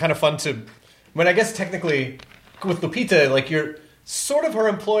was it kind of fun to? I mean, I guess technically with Lupita, like you're sort of her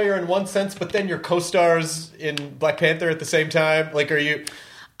employer in one sense, but then you're co-stars in Black Panther at the same time. Like, are you?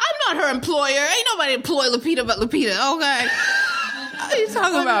 I'm not her employer. Ain't nobody employ Lupita but Lupita. Okay. What are you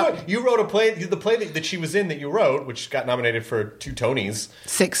talking about? You wrote a play, the play that she was in that you wrote, which got nominated for 2 Tonys.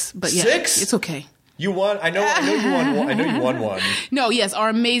 6, but yeah, 6? It's okay. You won. I know you won one. I know you won one. No, yes, our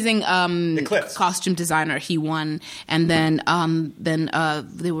amazing Eclipse costume designer, he won, and then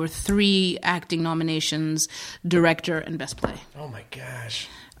there were 3 acting nominations: director and best play. Oh my gosh.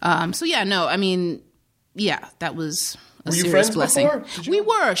 So yeah, no, I mean, yeah, that was a serious friends blessing. Before? We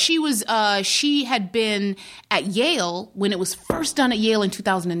were. She had been at Yale when it was first done at Yale in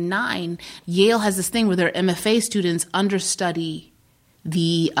 2009. Yale has this thing where their MFA students understudy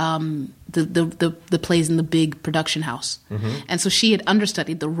the the plays in the big production house. And so she had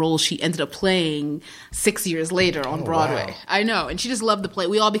understudied the role she ended up playing 6 years later on Broadway. Wow. I know. And she just loved the play.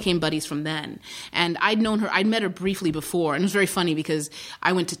 We all became buddies from then. And I'd met her briefly before. And it was very funny because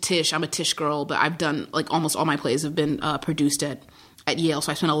I went to Tisch. I'm a Tisch girl, but I've done, like, almost all my plays have been produced at Yale,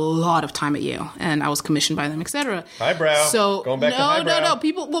 so I spent a lot of time at Yale, and I was commissioned by them, etc. Highbrow. So Going back to highbrow. No.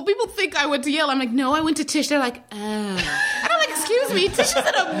 People think I went to Yale. I'm like, no, I went to Tisch. They're like, oh. And I'm like, excuse me, Tisch is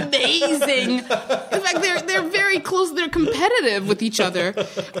an amazing. In fact, they're very close. They're competitive with each other.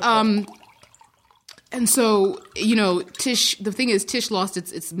 And so, Tisch. The thing is, Tisch lost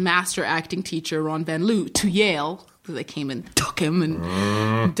its master acting teacher, Ron Van Loo, to Yale. They came and took him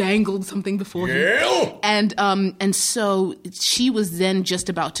and dangled something before him. And so she was then just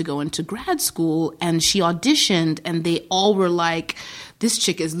about to go into grad school, and she auditioned, and they all were like, this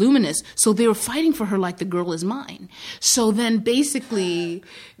chick is luminous. So they were fighting for her like the girl is mine. So then basically,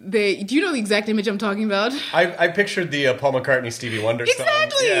 do you know the exact image I'm talking about? I pictured the Paul McCartney, Stevie Wonder song.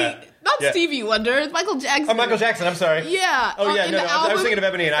 Exactly! Yeah. Not Stevie Wonder. It's Michael Jackson. Oh, Michael Jackson. I'm sorry. Yeah. Oh, yeah. No. I was thinking of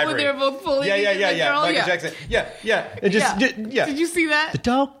Ebony and Ivory. When they were both pulling. Yeah. Michael Jackson. Yeah. It just, Did you see that? The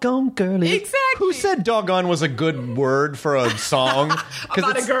doggone girlie. Exactly. Who said doggone was a good word for a song?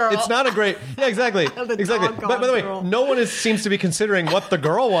 About a girl. It's not a great. Yeah, exactly. Exactly. But by the way, girl. no one seems to be considering what the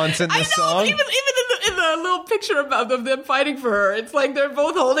girl wants in this song. Even in the little picture of them fighting for her, it's like they're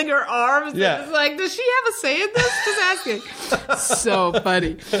both holding her arms. Yeah. It's like, does she have a say in this? Just asking. So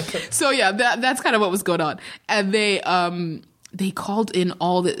funny. So yeah, that's kind of what was going on. And they called in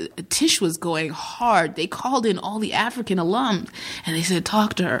Tisch was going hard. They called in all the African alums, and they said,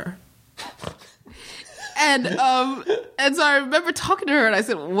 talk to her. And so I remember talking to her, and I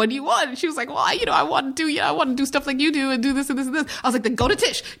said, "What do you want?" And she was like, "Well, I want to do stuff like you do, and do this and this and this." I was like, "Then go to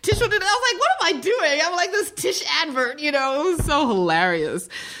Tisch." Tisch, I was like, "What am I doing?" I'm like this Tisch advert, It was so hilarious.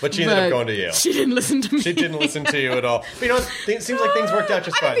 But she ended up going to Yale. She didn't listen to me. She didn't listen to you at all. But it seems like things worked out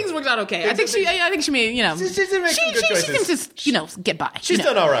just fine. I think things worked out okay. I think she made, She did make some good choices. She can just, get by. She's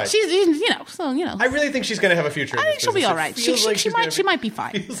done all right. She's, I really think she's going to have a future. I think she'll be all right. She might be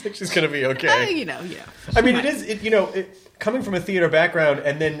fine. Feels like she's going to be okay. I mean, it is. Coming from a theater background,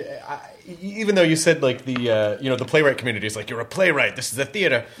 and then even though you said like the playwright community is like, you're a playwright, this is a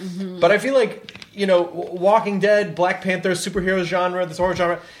theater, but I feel like Walking Dead, Black Panther, superhero genre, this horror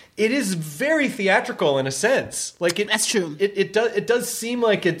genre, it is very theatrical in a sense. Like that's true. It does seem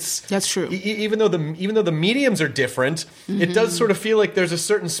like it's that's true. Even though the mediums are different, it does sort of feel like there's a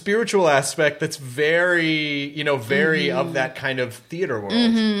certain spiritual aspect that's very of that kind of theater world.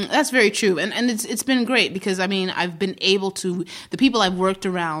 That's very true, and it's been great because I've been able to. The people I've worked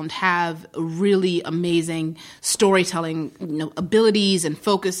around have really amazing storytelling abilities and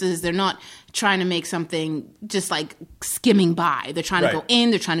focuses. They're not trying to make something just like skimming by. They're trying to go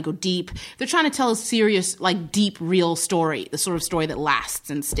in, they're trying to go deep. They're trying to tell a serious, like deep, real story, the sort of story that lasts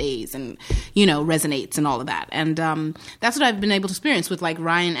and stays and, resonates and all of that. And that's what I've been able to experience with like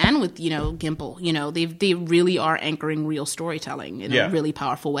Ryan and with, Gimple. They really are anchoring real storytelling in a really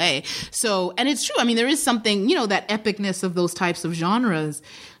powerful way. So, and it's true. There is something, that epicness of those types of genres.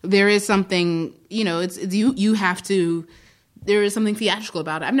 There is something, you have to. There is something theatrical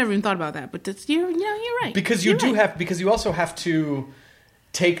about it. I've never even thought about that, but you're right. Because because you also have to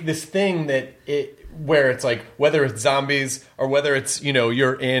take this thing where it's like, whether it's zombies or whether it's,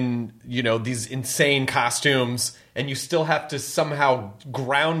 you're in, these insane costumes, and you still have to somehow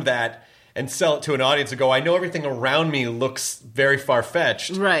ground that and sell it to an audience and go, I know everything around me looks very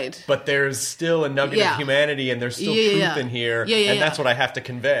far-fetched. Right. But there's still a nugget of humanity, and there's still truth in here. And that's what I have to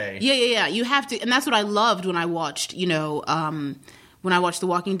convey. Yeah. You have to, and that's what I loved when I watched, when I watched The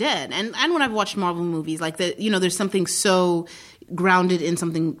Walking Dead, and when I've watched Marvel movies, like there's something so grounded in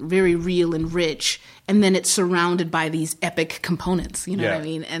something very real and rich, and then it's surrounded by these epic components. You know what I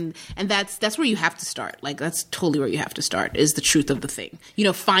mean? And that's where you have to start. Like that's totally where you have to start, is the truth of the thing.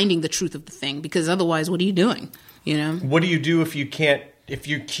 Finding the truth of the thing, because otherwise, what are you doing? What do you do if you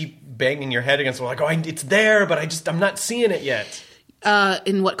keep banging your head against the wall, like, it's there, but I'm not seeing it yet?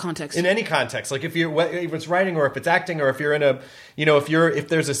 In what context? In any context, like if it's writing or if it's acting, or if you're in a, if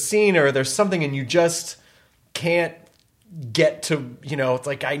there's a scene or there's something and you just can't get to, it's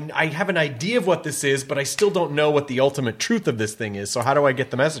like I have an idea of what this is, but I still don't know what the ultimate truth of this thing is. So how do I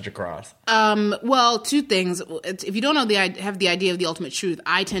get the message across? Well, two things. If you don't have the idea of the ultimate truth,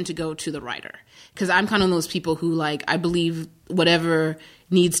 I tend to go to the writer. because I'm kind of those people who, like, I believe whatever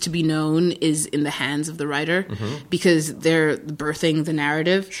needs to be known is in the hands of the writer because they're birthing the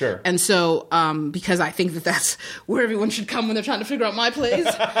narrative. Sure. And so, because I think that that's where everyone should come when they're trying to figure out my plays,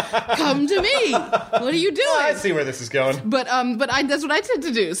 come to me. What are you doing? I see where this is going. But that's what I tend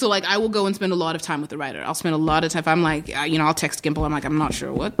to do. So, like, I will go and spend a lot of time with the writer. I'll spend a lot of time. If I'm like, I'll text Gimple. I'm like, I'm not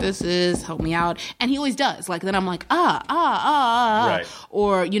sure what this is. Help me out. And he always does. Like, then I'm like, Right.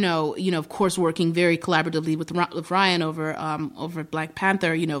 Or, of course, working very collaboratively with Ryan over Black Panther,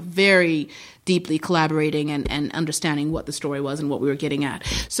 very deeply collaborating and understanding what the story was and what we were getting at.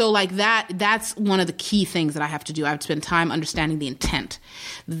 So, like, that's one of the key things that I have to do. I have to spend time understanding the intent.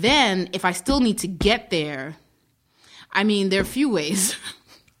 Then, if I still need to get there, I mean, there are a few ways.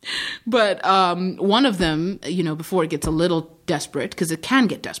 But one of them, before it gets a little desperate, because it can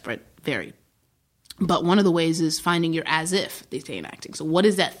get desperate, very. But one of the ways is finding your as if, they say in acting. So what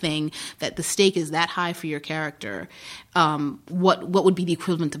is that thing that the stake is that high for your character? What would be the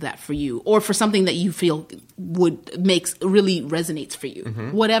equivalent of that for you? Or for something that you feel really resonates for you?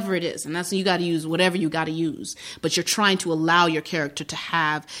 Whatever it is. And that's, you got to use whatever you got to use. But you're trying to allow your character to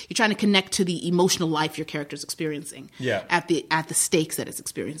you're trying to connect to the emotional life your character's experiencing. Yeah. At the stakes that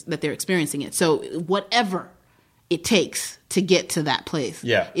they're experiencing it. So whatever it takes to get to that place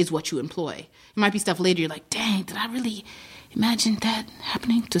is what you employ. It might be stuff later you're like, dang, did I really imagine that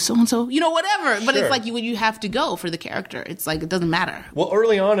happening to so-and-so? Whatever. But it's like you have to go for the character. It's like, it doesn't matter. Well,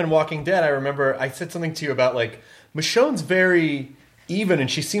 early on in Walking Dead, I remember I said something to you about, like, Michonne's very even,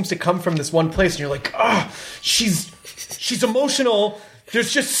 and she seems to come from this one place, and you're like, she's emotional.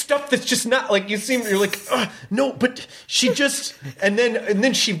 There's just stuff that's just not, like, you're like, no, but she just, and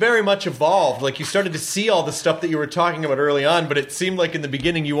then she very much evolved. Like, you started to see all the stuff that you were talking about early on, but it seemed like in the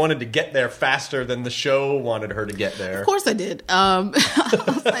beginning you wanted to get there faster than the show wanted her to get there. Of course I did. I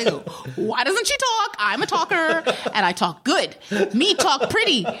was like, why doesn't she talk? I'm a talker, and I talk good. Me talk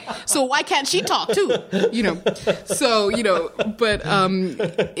pretty, so why can't she talk too? So, but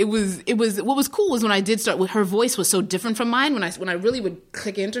it was, what was cool was when I did start, her voice was so different from mine. When I really would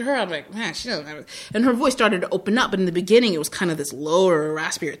click into her, I'm like, man, she doesn't have it. And her voice started to open up, but in the beginning it was kind of this lower,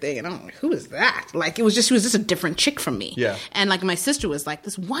 raspier thing, and I'm like, who is that? Like, she was just a different chick from me. Yeah. And like, my sister was like,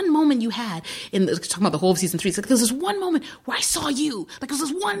 this one moment you had talking about the whole of season 3, it's like, there's this one moment where I saw you, like, it was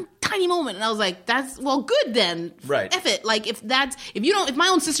this one tiny moment, and I was like, that's, well, good then. Right. F it. Like, if my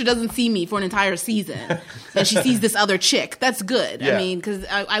own sister doesn't see me for an entire season and she sees this other chick, that's good. Yeah. I mean, because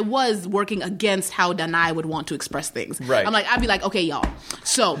I was working against how Danai would want to express things. Right. I'm like, I'd be like, okay, y'all.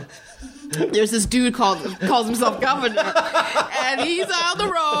 So there's this dude calls himself governor, and he's on the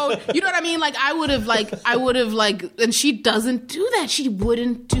road. You know what I mean? Like, I would have, and she doesn't do that. She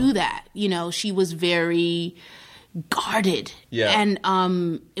wouldn't do that. She was very guarded. Yeah.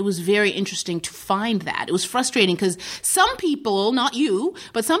 And it was very interesting to find that. It was frustrating because some people, not you,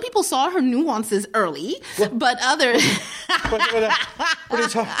 but some people saw her nuances early, but others... What are you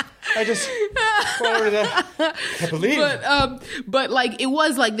talking? I just I can't believe. But like, it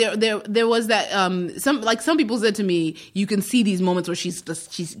was like there was that some people said to me, you can see these moments where she's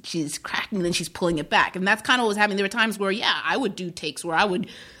cracking and then she's pulling it back, and that's kind of what was happening. There were times where I would do takes where I would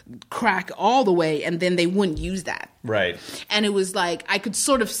crack all the way and then they wouldn't use that. Right. And it was like, I could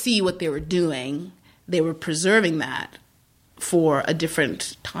sort of see what they were doing. They were preserving that for a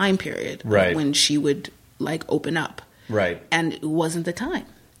different time period. Right. When she would like open up. Right. And it wasn't the time.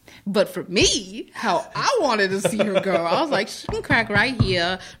 But for me, how I wanted to see her go, I was like, she can crack right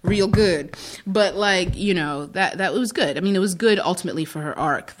here real good. But like, that was good. I mean, it was good ultimately for her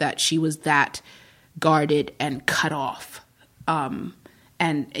arc that she was that guarded and cut off.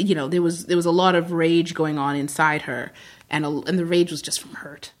 And there was a lot of rage going on inside her, and the rage was just from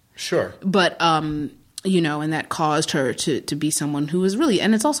hurt. Sure. But and that caused her to be someone who was really,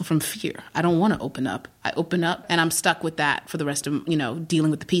 and it's also from fear. I don't want to open up. I open up, and I'm stuck with that for the rest of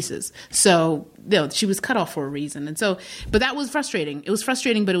dealing with the pieces. So she was cut off for a reason, and so, but that was frustrating. It was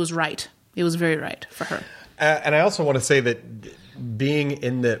frustrating, but it was right. It was very right for her. And I also want to say that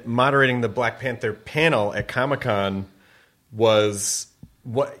being moderating the Black Panther panel at Comic-Con was.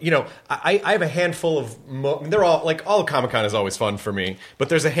 I have a handful of they're all like, all Comic-Con is always fun for me, but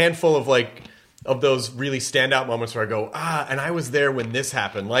there's a handful of those really standout moments where I go, and I was there when this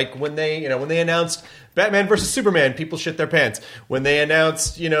happened. Like when they announced Batman versus Superman, people shit their pants. When they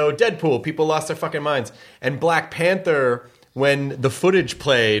announced, Deadpool, people lost their fucking minds. And Black Panther, when the footage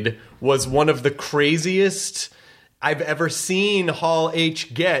played, was one of the craziest I've ever seen Hall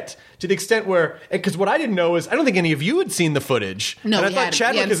H get, to the extent where, because what I didn't know is, I don't think any of you had seen the footage. No, and I we thought hadn't.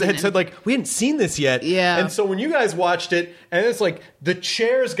 Chadwick We hadn't had seen said, like, we hadn't seen this yet. Yeah. And so when you guys watched it, and it's like, the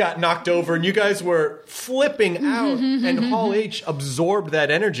chairs got knocked over, and you guys were flipping out, and Hall H absorbed that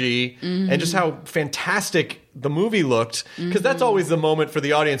energy, and just how fantastic the movie looked. Because that's always the moment for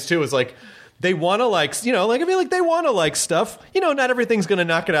the audience, too, is like, they want to, like, you know, like, I feel like they want to like stuff. You know, not everything's going to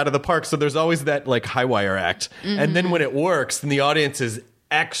knock it out of the park. So there's always that, like, high wire act. And then when it works, then the audience is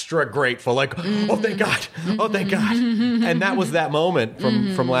extra grateful. Like, oh, thank God. Oh, thank God. And that was that moment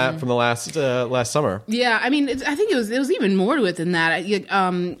from the last summer. Yeah, I mean, I think it was even more to it than that.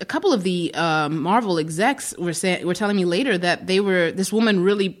 A couple of the Marvel execs were telling me later that this woman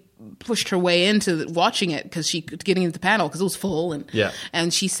really pushed her way into watching it because getting into the panel because it was full,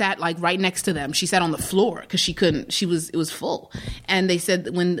 and she sat like right next to them. She sat on the floor because she couldn't. It was full, and they said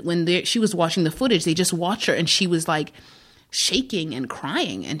that when she was watching the footage, they just watched her and she was like shaking and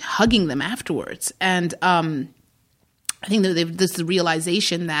crying and hugging them afterwards. And I think that there's the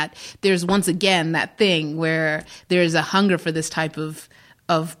realization that there's once again that thing where there's a hunger for this type of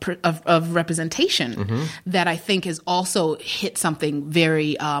representation that I think has also hit something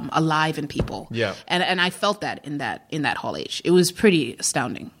very alive in people. Yeah, and I felt that in that Hall H. It was pretty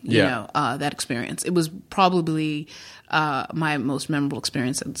astounding. You know, that experience. It was probably my most memorable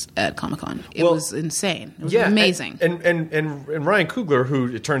experience at Comic-Con. It was insane. It was amazing. And Ryan Coogler,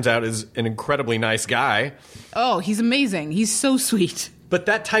 who it turns out is an incredibly nice guy. Oh, he's amazing. He's so sweet. But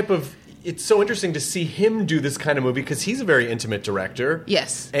that type of... It's so interesting to see him do this kind of movie because he's a very intimate director.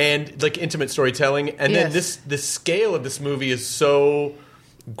 Yes. And like intimate storytelling. And then the scale of this movie is so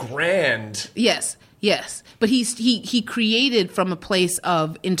grand. Yes. Yes, but he created from a place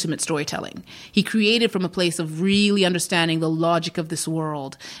of intimate storytelling. He created from a place of really understanding the logic of this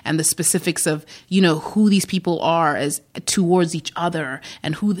world and the specifics of, you know, who these people are as towards each other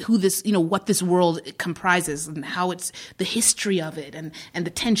and who this, you know, what this world comprises and how it's the history of it and the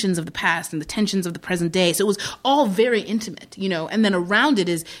tensions of the past and the tensions of the present day. So it was all very intimate, you know, and then around it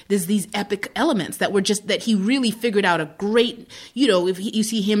there's these epic elements that were just that he really figured out a great, you know, if you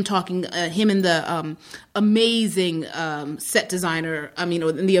see him talking, him in the amazing set designer. I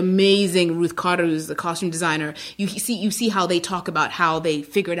mean, the amazing Ruth Carter, who's the costume designer. You see how they talk about how they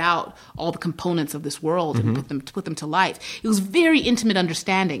figured out all the components of this world and put them to life. It was very intimate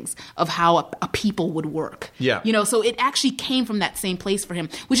understandings of how a people would work. Yeah, you know, so it actually came from that same place for him,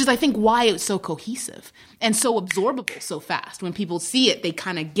 which is I think why it's so cohesive and so absorbable so fast. When people see it, they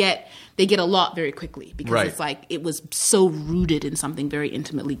kind of get a lot very quickly because it's like it was so rooted in something very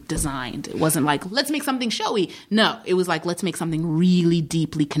intimately designed. It wasn't like, let's make something showy. No, it was like, let's make something really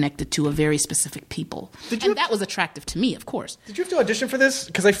deeply connected to a very specific people. That was attractive to me, of course. Did you have to audition for this?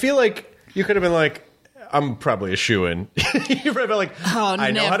 Because I feel like you could have been like, I'm probably a shoo-in. You're probably like,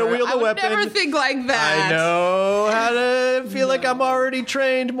 I know how to wield a weapon. I would never think like that. I know how to feel like I'm already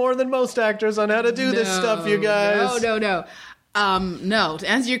trained more than most actors on how to do this stuff, you guys. No. No, to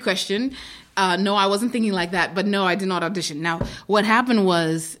answer your question, no, I wasn't thinking like that, but no, I did not audition. Now, what happened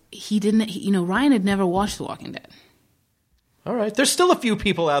was Ryan had never watched The Walking Dead. All right. There's still a few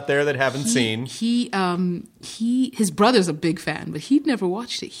people out there that haven't seen. His brother's a big fan, but he'd never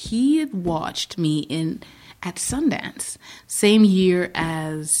watched it. He had watched me at Sundance, same year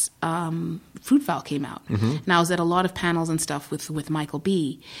as Fruit Foul came out. And I was at a lot of panels and stuff with Michael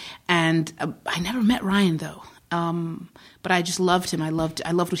B. And I never met Ryan, though. But I just loved him. I loved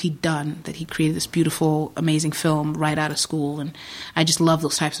what he'd done, that he created this beautiful, amazing film right out of school. And I just love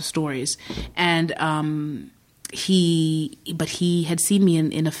those types of stories. And he had seen me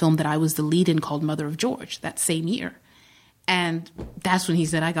in a film that I was the lead in called Mother of George that same year. And that's when he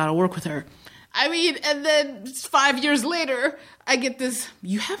said, I got to work with her. I mean, and then 5 years later, I get this,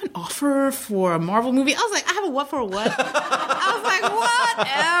 you have an offer for a Marvel movie? I was like, I have a what for a what? I was like,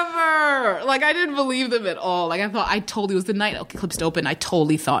 whatever. Like, I didn't believe them at all. Like, it was the night Eclipse opened. I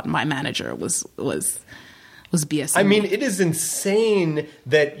totally thought my manager was BS. I mean, it is insane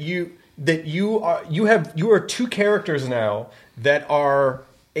that you are two characters now that are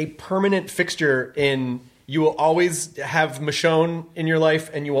a permanent fixture in. You will always have Michonne in your life,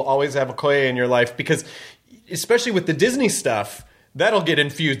 and you will always have Okoye in your life, because especially with the Disney stuff, that'll get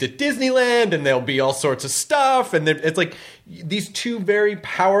infused at Disneyland, and there'll be all sorts of stuff, and it's like these two very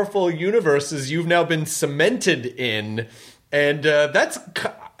powerful universes you've now been cemented in, and that's,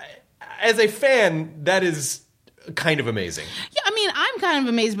 as a fan, that is kind of amazing. Yeah, I mean, I'm kind of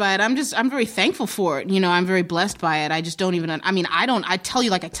amazed by it. I'm very thankful for it. I'm very blessed by it. I just don't even, I tell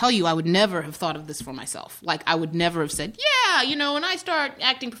you, I would never have thought of this for myself. Like, I would never have said, when I start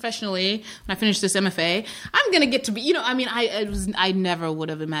acting professionally, when I finish this MFA, I'm going to get to be, I never would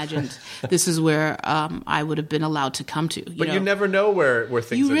have imagined this is where I would have been allowed to come to. But you never know where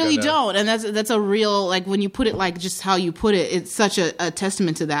things you are really gonna... don't. And that's a real, like, when you put it like just how you put it, it's such a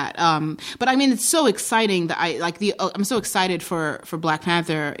testament to that. But I mean, it's so exciting that I'm so excited for Black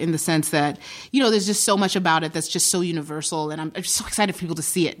Panther in the sense that, there's just so much about it that's just so universal. And I'm just so excited for people to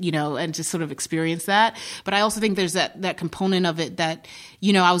see it, and just sort of experience that. But I also think there's that component of it that,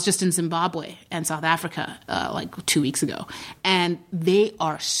 I was just in Zimbabwe and South Africa like 2 weeks ago, and they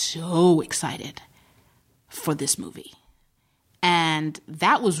are so excited for this movie. And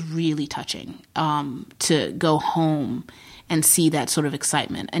that was really touching to go home and see that sort of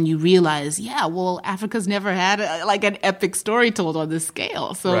excitement. And you realize, Africa's never had an epic story told on this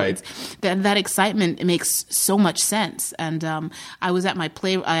scale. So right. that excitement, it makes so much sense. And I was at I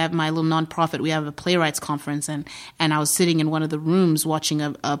have my little nonprofit. We have a playwrights conference, and I was sitting in one of the rooms watching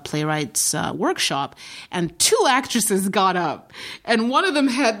a playwrights workshop, and 2 actresses got up, and one of them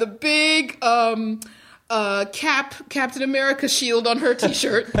had the big Captain America shield on her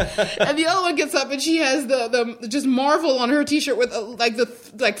t-shirt, and the other one gets up and she has the just Marvel on her t-shirt with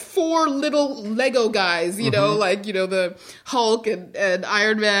like 4 little Lego guys, the Hulk and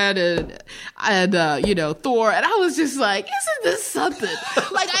Iron Man and Thor, and I was just like, isn't this something?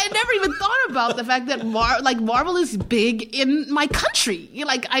 Like, I had never even thought about the fact that Marvel is big in my country.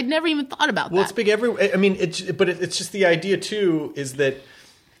 I'd never even thought about that. Well, it's big everywhere. I mean, it's just the idea too is that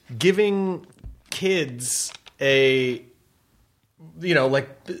giving kids a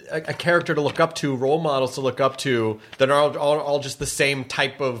character to look up to, role models to look up to that are all just the same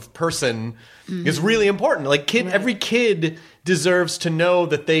type of person is really important. Like, every kid deserves to know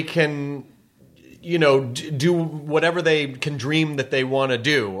that they can, do whatever they can dream that they want to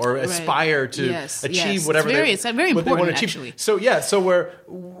do or aspire to achieve whatever it's very important, want to achieve. Actually. So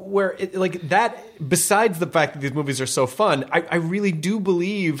where it, like that, besides the fact that these movies are so fun, I really do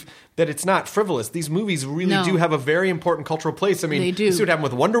believe that it's not frivolous. These movies really do have a very important cultural place. I mean, they do. You see what happened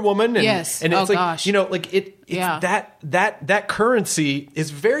with Wonder Woman, and yes. and it's gosh. that currency is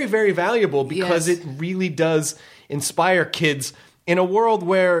very, very valuable because it really does inspire kids in a world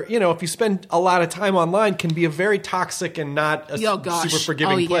where, if you spend a lot of time online, can be a very toxic and not a super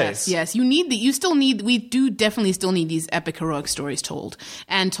forgiving place. Yes. We do definitely still need these epic heroic stories told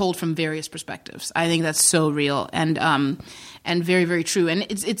from various perspectives. I think that's so real and very, very true. And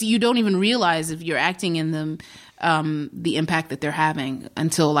it's you don't even realize if you're acting in them, the impact that they're having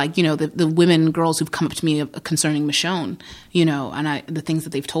until the women, girls who've come up to me concerning Michonne, and the things that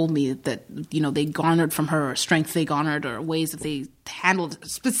they've told me that, they garnered from her, or strength they garnered, or ways that they handled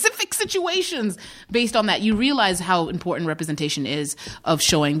specific situations based on that. You realize how important representation is of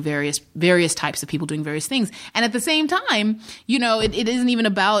showing various types of people doing various things. And at the same time, it isn't even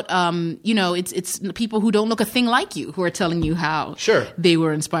about, it's people who don't look a thing like you who are telling you how they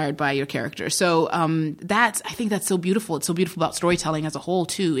were inspired by your character. So I think that's so beautiful. It's so beautiful about storytelling as a whole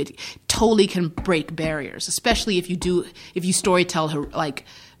too. It totally can break barriers, especially if you storytell her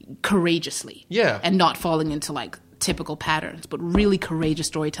courageously, and not falling into typical patterns, but really courageous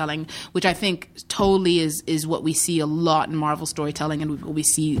storytelling, which I think totally is what we see a lot in Marvel storytelling, and what we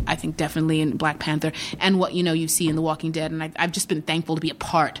see, I think, definitely in Black Panther, and what you see in The Walking Dead. And I've just been thankful to be a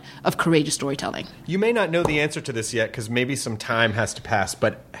part of courageous storytelling. You may not know the answer to this yet because maybe some time has to pass,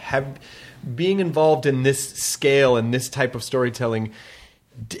 but being involved in this scale and this type of storytelling,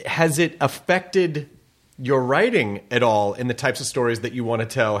 has it affected your writing at all in the types of stories that you want to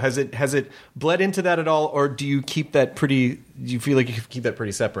tell? Has it bled into that at all, or do you keep that do you feel like you keep that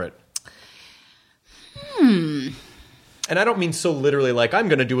pretty separate? And I don't mean so literally like I'm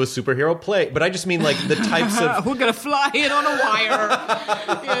going to do a superhero play, but I just mean like the types of... We're going to fly in on a wire,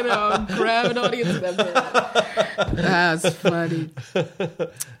 grab an audience member. That's funny.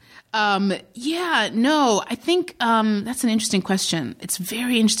 I think that's an interesting question. It's a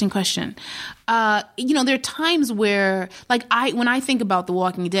very interesting question. There are times where, when I think about The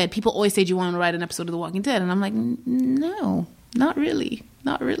Walking Dead, people always say, do you want to write an episode of The Walking Dead? And I'm like, no, not really.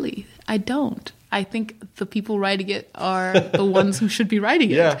 Not really. I don't. I think the people writing it are the ones who should be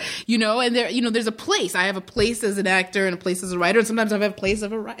writing it. And there's a place. I have a place as an actor and a place as a writer, and sometimes I have a place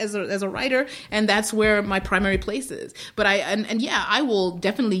as a writer, and that's where my primary place is. But I will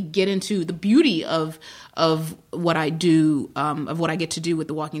definitely get into the beauty of of what I do, of what I get to do with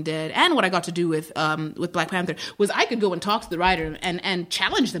The Walking Dead, and what I got to do with Black Panther, was I could go and talk to the writer and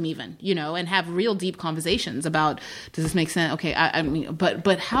challenge them even, and have real deep conversations about, does this make sense? Okay, I mean,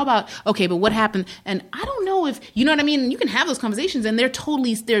 but how about, okay, but what happened? And I don't know if, you know what I mean? You can have those conversations, and they're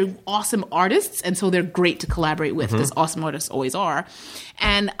awesome artists, and so they're great to collaborate with, because awesome artists always are.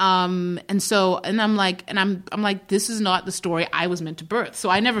 And I'm like, this is not the story I was meant to birth. So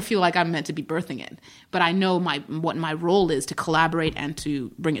I never feel like I'm meant to be birthing it, but I know what my role is to collaborate and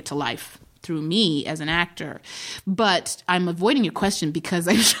to bring it to life through me as an actor. But I'm avoiding your question because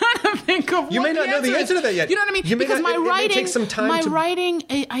I'm trying to think of you may not know the answer to that yet. You know what I mean? Because my writing, take some time I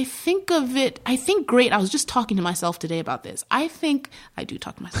think great. I was just talking to myself today about this. I do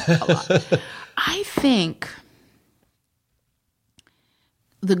talk to myself a lot. I think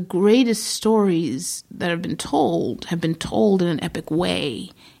the greatest stories that have been told in an epic way,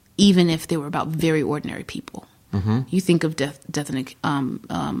 even if they were about very ordinary people. Mm-hmm. You think of Death of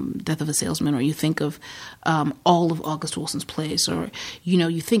a Salesman, or you think of all of August Wilson's plays, or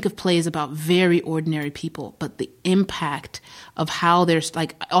you think of plays about very ordinary people, but the impact of how there's,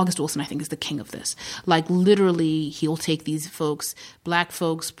 like, August Wilson, I think, is the king of this. Like, literally, he'll take these folks, black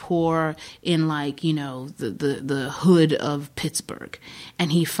folks, poor in, like, the hood of Pittsburgh,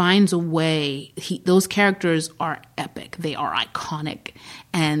 and he finds a way. Those characters are epic. They are iconic,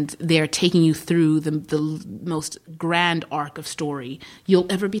 and they're taking you through the most grand arc of story you'll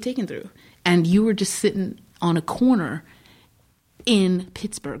ever be taken through. And you were just sitting on a corner in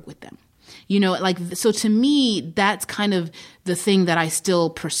Pittsburgh with them. So to me, that's kind of the thing that I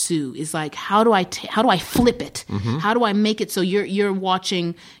still pursue, is like, how do I flip it? Mm-hmm. How do I make it so you're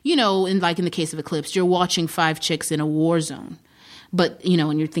watching, in the case of Eclipse, you're watching 5 chicks in a war zone. But,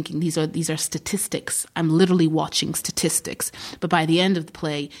 and you're thinking, these are statistics. I'm literally watching statistics. But by the end of the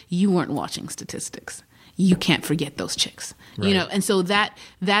play, you weren't watching statistics. You can't forget those chicks, right. And so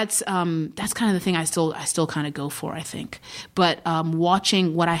that's kind of the thing I still kind of go for, I think. But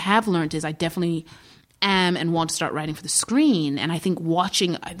watching, what I have learned is I definitely am and want to start writing for the screen. And I think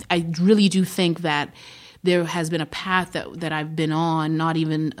watching, I really do think that there has been a path that I've been on, not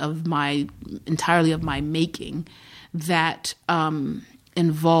even entirely of my making, that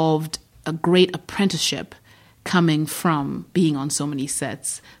involved a great apprenticeship coming from being on so many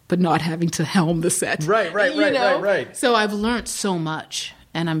sets, but not having to helm the set. Right. So I've learned so much,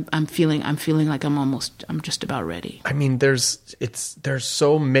 and I'm feeling like I'm just about ready. I mean, there's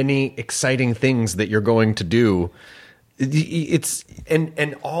so many exciting things that you're going to do. And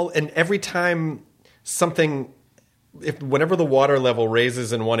every time something, whenever the water level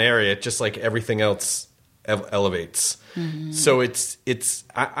raises in one area, it's just like everything else elevates. Mm-hmm. So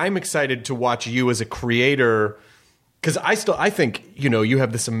I'm excited to watch you as a creator, because I think you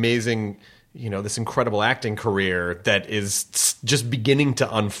have this amazing, this incredible acting career that is just beginning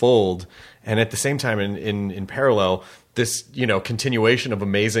to unfold, and at the same time, in parallel, this continuation of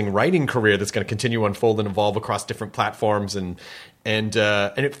amazing writing career that's going to continue to unfold and evolve across different platforms, and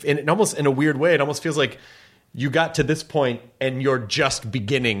it almost, in a weird way, it almost feels like you got to this point and you're just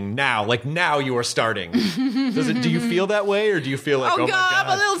beginning now. Like, now you are starting. Do you feel that way, or do you feel like, oh my God, I'm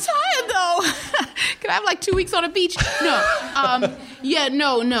a little tired though. Can I have like 2 weeks on a beach? No.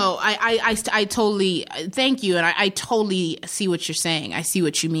 No. I totally, thank you. And I totally see what you're saying. I see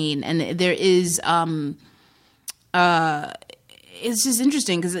what you mean. And there is, it's just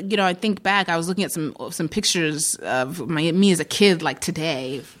interesting because, I think back, I was looking at some pictures of me as a kid, like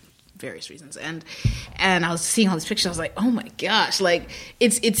today, various reasons, and I was seeing all these pictures. I was like, oh my gosh, like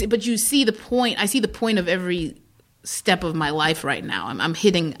it's but you see the point. I see the point of every step of my life right now. I'm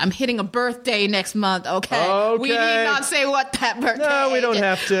hitting a birthday next month. Okay. We need not say what that birthday. No, we don't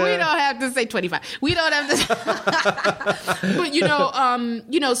have to. We don't have to say 25. We don't have to.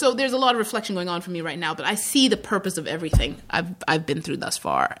 But so there's a lot of reflection going on for me right now. But I see the purpose of everything I've been through thus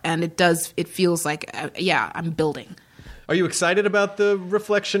far, and it feels like I'm building. Are you excited about the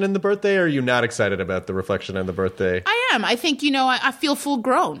reflection and the birthday, or are you not excited about the reflection and the birthday? I am. I think, I feel full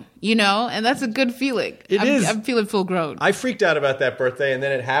grown, and that's a good feeling. I'm feeling full grown. I freaked out about that birthday, and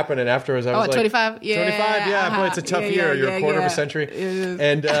then it happened, and afterwards I was like... 25? Yeah. 25, yeah. Boy, it's a tough year. You're a quarter of a century.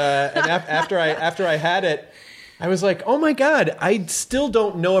 And after I had it, I was like, oh my God, I still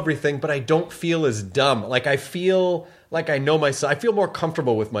don't know everything, but I don't feel as dumb. Like, I feel like I know myself. I feel more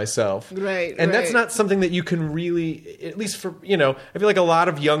comfortable with myself. Right. And that's not something that you can really, at least for, I feel like a lot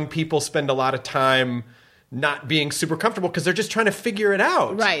of young people spend a lot of time not being super comfortable because they're just trying to figure it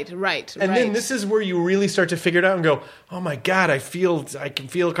out. Right. And then this is where you really start to figure it out and go, oh my God, I can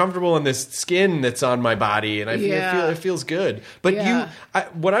feel comfortable in this skin that's on my body, and it feels good. But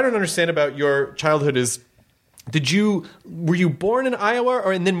what I don't understand about your childhood is Were you born in Iowa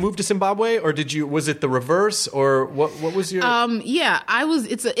and then moved to Zimbabwe, or was it the reverse, or what was your? Yeah, I was.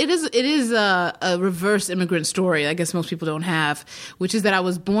 It is a reverse immigrant story. I guess most people don't have, which is that I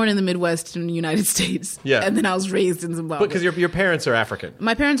was born in the Midwest in the United States. Yeah. And then I was raised in Zimbabwe. Because your parents are African.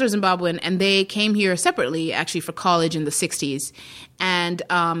 My parents are Zimbabwean, and they came here separately, actually, for college in the 60s. And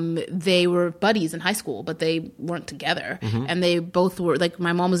they were buddies in high school, but they weren't together. Mm-hmm. And they both were, like,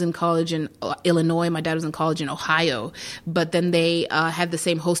 my mom was in college in Illinois, my dad was in college in Ohio. But then they had the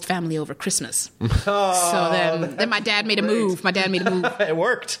same host family over Christmas. Oh, so then my dad made a move. It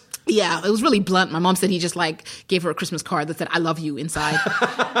worked. Yeah, it was really blunt. My mom said he just like gave her a Christmas card that said "I love you" inside,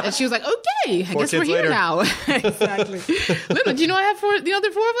 and she was like, "Okay, I guess we're here now." Exactly. Linda, do you know I have the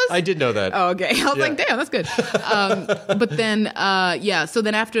other four of us? I did know that. Oh, okay. I was like, "Damn, that's good." But then, So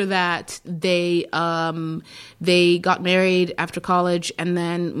then after that, they got married after college, and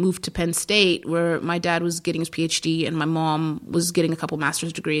then moved to Penn State, where my dad was getting his PhD, and my mom was getting a couple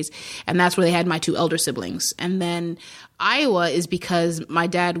master's degrees, and that's where they had my two elder siblings, and then. Iowa is because my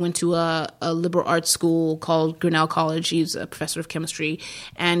dad went to a liberal arts school called Grinnell College. He's a professor of chemistry,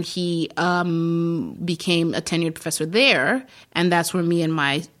 and he became a tenured professor there, and that's where me and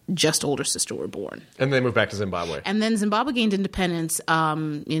my just older sister were born. And then moved back to Zimbabwe. And then Zimbabwe gained independence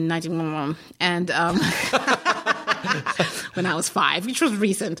in 1911, and when I was 5, which was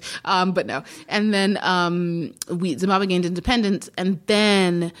recent, but no. And then Zimbabwe gained independence, and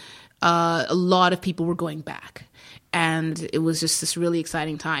then a lot of people were going back. And it was just this really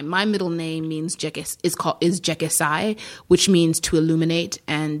exciting time. My middle name is Jekesai, which means to illuminate.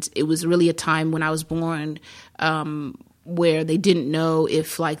 And it was really a time when I was born where they didn't know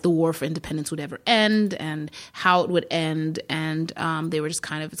if like the war for independence would ever end and how it would end. And they were just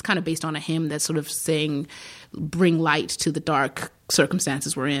it's kind of based on a hymn that's sort of saying, bring light to the dark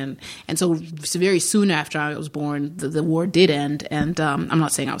circumstances we're in. And so very soon after I was born, the war did end. And I'm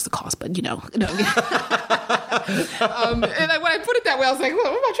not saying I was the cause, but you know. And when I put it that way, I was like, what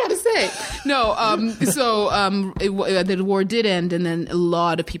am I trying to say? No. The war did end, and then a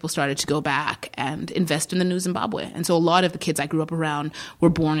lot of people started to go back and invest in the new Zimbabwe. And so a lot of the kids I grew up around were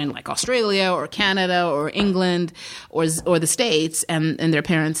born in like Australia or Canada or England or the States, and their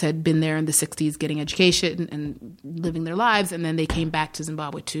parents had been there in the 60s getting education and living their lives, and then they came back to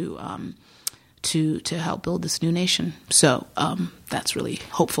Zimbabwe to help build this new nation. So that's really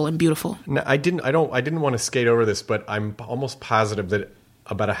hopeful and beautiful. Now, I didn't want to skate over this, but I'm almost positive that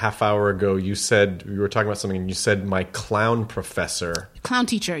about a half hour ago you were talking about something, and you said my clown professor. Clown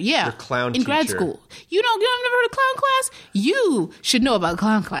teacher, yeah. Your clown in teacher. grad school. You have never heard of clown class? You should know about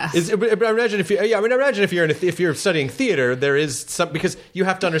clown class. I imagine if you're studying theater, there is some, because you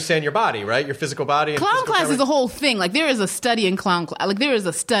have to understand your body, right? Your physical body. And clown class is a whole thing. Like there is a study in clown class. Like there is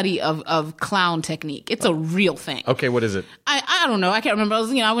a study of clown technique. It's a real thing. Okay, what is it? I don't know. I can't remember.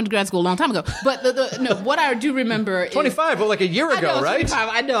 I went to grad school a long time ago. But what I do remember is 25. Well, like a year ago, right? 25.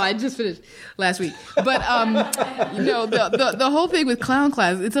 I know. I just finished last week. But the whole thing with clown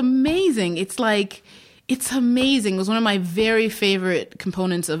class, it's amazing. It's amazing. It was one of my very favorite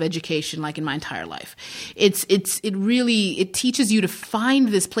components of education, like in my entire life. It teaches you to find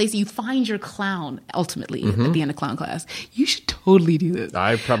this place. You find your clown ultimately at the end of clown class. You should totally do this.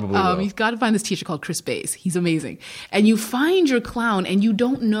 I probably will. You've got to find this teacher called Chris Bays. He's amazing. And you find your clown, and you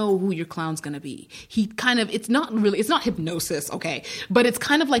don't know who your clown's going to be. It's not hypnosis, okay? But it's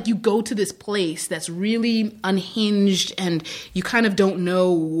kind of like you go to this place that's really unhinged, and you kind of don't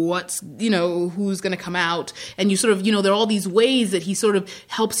know who's going to come out, and you sort of, there are all these ways that he sort of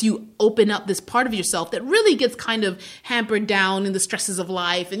helps you open up this part of yourself that really gets kind of hampered down in the stresses of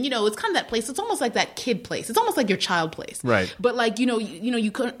life. And, it's kind of that place. It's almost like that kid place. It's almost like your child place. Right. But like,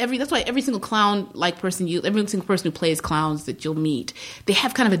 that's why every single clown every single person who plays clowns that you'll meet, they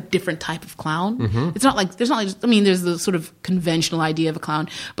have kind of a different type of clown. Mm-hmm. There's the sort of conventional idea of a clown,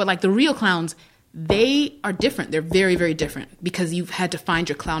 but like the real clowns, they are different. They're very, very different because you've had to find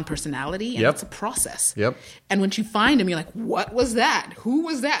your clown personality, and it's a process. Yep. And once you find them, you're like, what was that? Who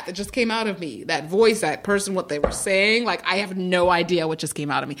was that just came out of me? That voice, that person, what they were saying? Like, I have no idea what just came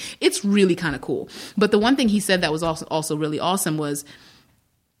out of me. It's really kind of cool. But the one thing he said that was also really awesome was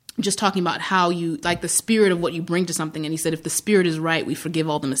just talking about how you, like the spirit of what you bring to something. And he said, if the spirit is right, we forgive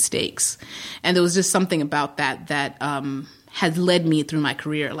all the mistakes. And there was just something about that has led me through my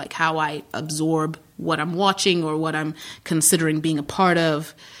career, like how I absorb what I'm watching or what I'm considering being a part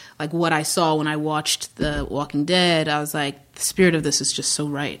of. Like what I saw when I watched The Walking Dead, I was like, the spirit of this is just so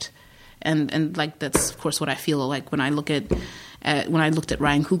right. and like that's of course what I feel like when I look at when I looked at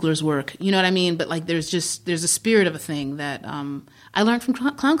Ryan Coogler's work. You know what I mean? But like there's a spirit of a thing that I learned from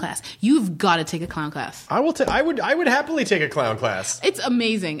clown class. You've got to take a clown class. I would happily take a clown class. It's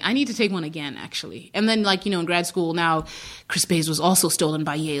amazing. I need to take one again, actually. And then, like, in grad school now, Chris Bayes was also stolen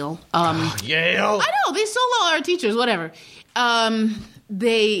by Yale. Yale. I know, they stole all our teachers. Whatever.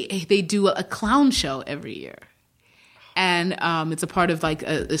 They do a clown show every year. And it's a part of like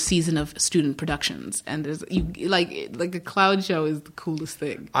a season of student productions, and there's like a clown show is the coolest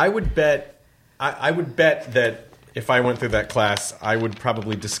thing. I would bet that if I went through that class, I would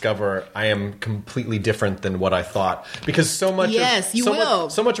probably discover I am completely different than what I thought, because so much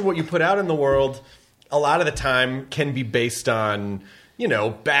of what you put out in the world, a lot of the time can be based on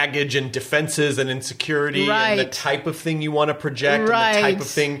baggage and defenses and insecurity and the type of thing you want to project and the type of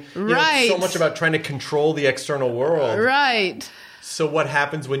thing. It's so much about trying to control the external world. Right. So what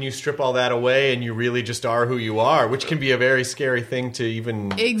happens when you strip all that away and you really just are who you are, which can be a very scary thing to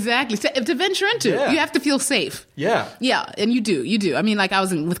even... Exactly. To venture into. Yeah. You have to feel safe. Yeah. Yeah, and you do. I mean, like I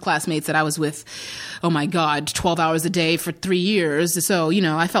was with classmates that I was with, oh my God, 12 hours a day for 3 years. So,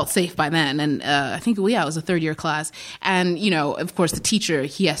 I felt safe by then. And I think, it was a third year class. And, of course, the teacher,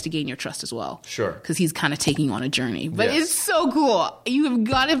 he has to gain your trust as well. Sure. Because he's kind of taking you on a journey. But It's so cool. You have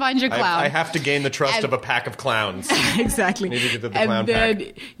got to find your clown. I have to gain the trust of a pack of clowns. Exactly. Maybe get the and clown then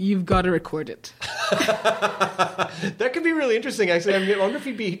pack. You've got to record it. That could be really interesting, actually. I wonder if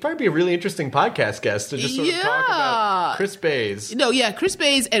he'd probably be a really interesting podcast guest to just sort of talk about Chris Bayes. No, yeah, Chris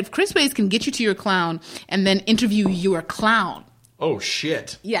Bayes. If Chris Bayes can get you to your clown and then interview your clown. Oh,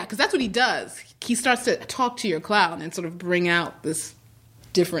 shit. Yeah, because that's what he does. He starts to talk to your clown and sort of bring out this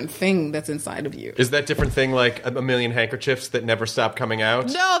different thing that's inside of you. Is that different thing like a million handkerchiefs that never stop coming out?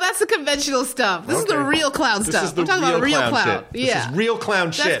 No, that's the conventional stuff. This is the real clown stuff. We're talking about real clown. Shit. This is real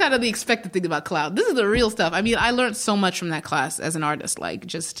clown shit. That's kind of the expected thing about clown. This is the real stuff. I mean, I learned so much from that class as an artist, like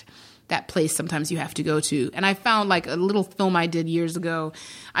just that place sometimes you have to go to. And I found like a little film I did years ago,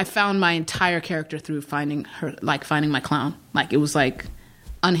 I found my entire character through finding my clown. Like it was like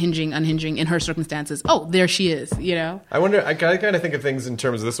unhinging in her circumstances. Oh, there she is, I wonder, I kind of think of things in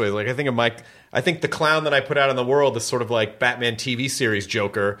terms of this way. Like I think the clown that I put out in the world is sort of like Batman TV series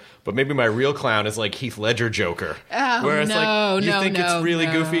Joker, but maybe my real clown is like Heath Ledger Joker. Oh, whereas you think it's really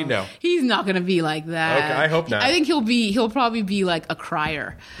goofy? No. He's not going to be like that. Okay, I hope not. I think he'll probably be like a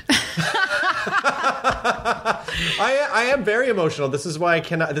crier. I am very emotional. This is why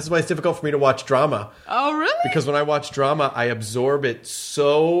it's difficult for me to watch drama. Oh, really? Because when I watch drama, I absorb it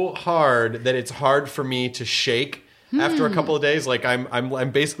so hard that it's hard for me to shake after a couple of days. Like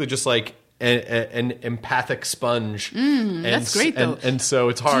I'm basically just like an empathic sponge. That's great though. And so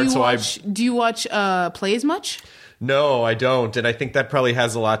it's hard. Do you watch plays much? No, I don't. And I think that probably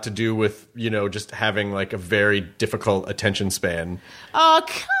has a lot to do with, just having like a very difficult attention span. Oh,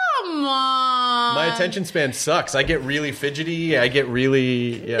 come on. My attention span sucks. I get really fidgety. I get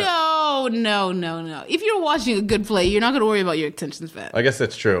really... Yeah. No. If you're watching a good play, you're not going to worry about your attention span. I guess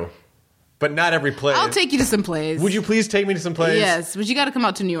that's true. But not every play. I'll take you to some plays. Would you please take me to some plays? Yes, but you got to come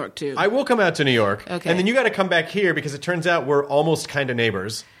out to New York, too. I will come out to New York. Okay. And then you got to come back here because it turns out we're almost kind of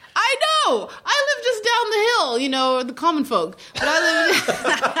neighbors. I know. I live just down the hill, the common folk. But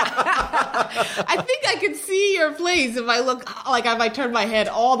I think I could see your place if I turn my head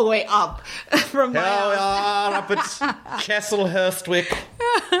all the way up from my house. Up at Castlehurstwick.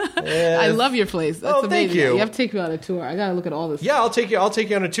 Yes. I love your place. That's amazing. Thank you. You have to take me on a tour. I got to look at all this. Yeah, I'll take you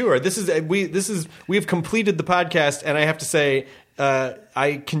on a tour. We've completed the podcast, and I have to say,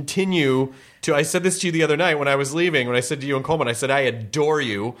 I continue to. I said this to you the other night when I was leaving. When I said to you and Coleman, I said I adore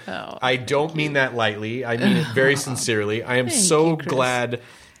you. Oh, I don't mean that lightly. I mean it very sincerely. I am so glad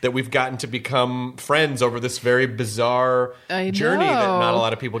that we've gotten to become friends over this very bizarre journey that not a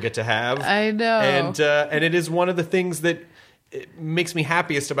lot of people get to have. I know, and it is one of the things that it makes me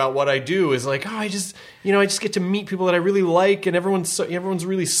happiest about what I do is like, I just get to meet people that I really like, and everyone's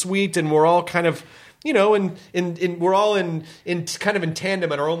really sweet, and we're all kind of, and we're all in kind of in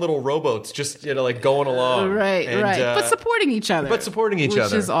tandem in our own little rowboats, just like going along, right, but supporting each other,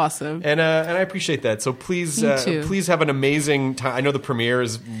 which is awesome, and I appreciate that. So please have an amazing time. I know the premiere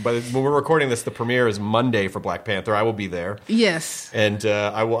is, when we're recording this, the premiere is Monday for Black Panther. I will be there. Yes, and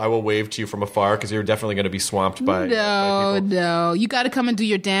I will wave to you from afar because you're definitely going to be swamped by people. No, you got to come and do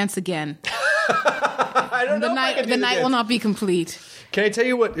your dance again. I don't know. The night will not be complete. Can I tell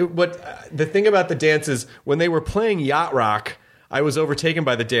you what the thing about the dance is? When they were playing Yacht Rock, I was overtaken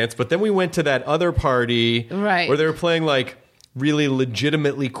by the dance, but then we went to that other party where they were playing like really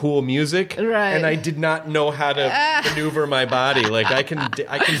legitimately cool music, Right. and I did not know how to maneuver my body. Like I can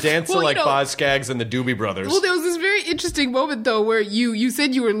dance to like Boz Scaggs and the Doobie Brothers. Well, there was this very interesting moment though where you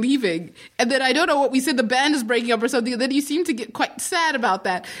said you were leaving, and then I don't know what we said, the band is breaking up or something, and then you seemed to get quite sad about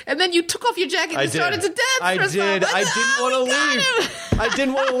that, and then you took off your jacket and started to dance. I did. I didn't want to leave. I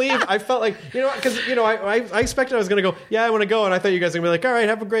didn't want to leave. I felt like, because I expected I was going to go, yeah, I want to go, and I thought you guys were going to be like, all right,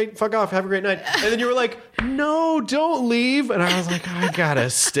 have a great, fuck off, have a great night, and then you were like, no, don't leave, and I was like, I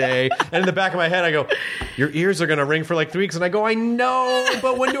gotta stay, and in the back of my head I go, your ears are going to ring for like 3 weeks, and I go, I know,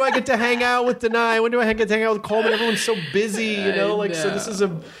 but when do I get to hang out with Danai? When do I get to hang out with Coleman? Everyone's so busy, so this is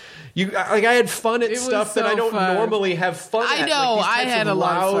I had fun at stuff that I don't normally have fun at. I know. Like I had a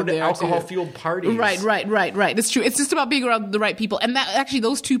lot of fun there, alcohol-fueled parties. Right. It's true. It's just about being around the right people. And that actually,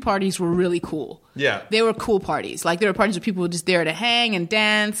 those 2 parties were really cool. Yeah. They were cool parties. Like, there were parties where people were just there to hang and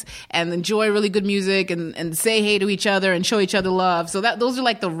dance and enjoy really good music and say hey to each other and show each other love. So those are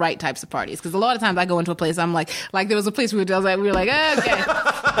like the right types of parties. Because a lot of times I go into a place, I'm like there was a place we were like, okay.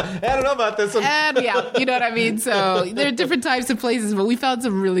 I don't know about this one. And yeah, you know what I mean? So there are different types of places, but we found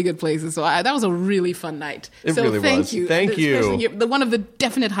some really good places. So that was a really fun night. It really was. Thank you. One of the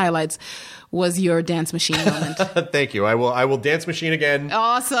definite highlights was your dance machine moment. Thank you. I will dance machine again.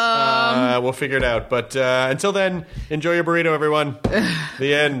 Awesome. We'll figure it out. But until then, enjoy your burrito, everyone.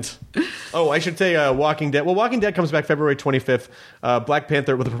 The end. Oh, I should say Walking Dead. Well, Walking Dead comes back February 25th. Black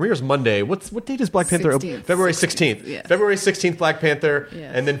Panther, the premiere is Monday. What date is Black Panther? 16th. February 16th. Yeah. February 16th, Black Panther.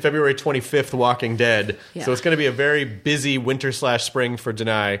 Yes. And then February 25th, Walking Dead. Yeah. So it's going to be a very busy winter/spring for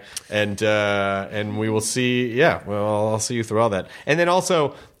Danai. And we will see. Yeah, well, I'll see you through all that. And then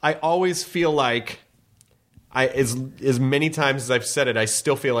also, I always feel like as many times as I've said it, I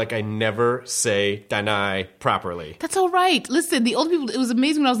still feel like I never say Danai properly. That's all right. Listen, the older people, it was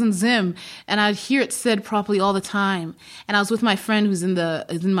amazing when I was in Zim, and I'd hear it said properly all the time. And I was with my friend who's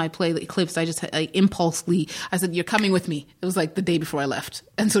in my play, The Eclipse. I just had, impulsively, I said, you're coming with me. It was like the day before I left.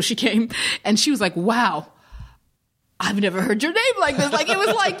 And so she came, and she was like, wow, I've never heard your name like this. Like, it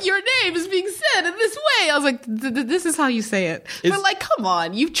was like your name is being said in this way. I was like, this is how you say it. But like, come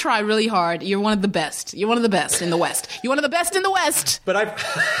on, you try really hard. You're one of the best. You're one of the best in the West. You're one of the best in the West. But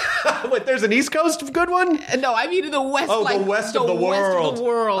wait, there's an East Coast good one? No, I mean in the West. Oh, the West of the world. West of the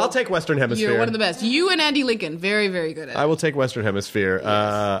world. I'll take Western Hemisphere. You're one of the best. You and Andy Lincoln, very, very good at it. I will take Western Hemisphere.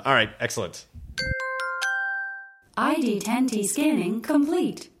 Yes. All right, excellent. ID10T scanning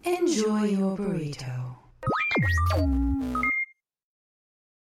complete. Enjoy your burrito.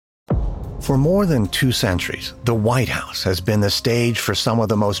 For more than 2 centuries, the White House has been the stage for some of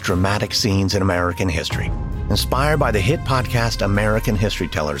the most dramatic scenes in American history. Inspired by the hit podcast American History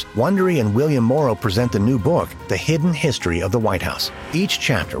Tellers, Wondery and William Morrow present the new book, The Hidden History of the White House. Each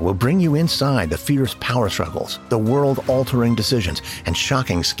chapter will bring you inside the fierce power struggles, the world-altering decisions, and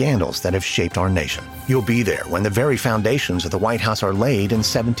shocking scandals that have shaped our nation. You'll be there when the very foundations of the White House are laid in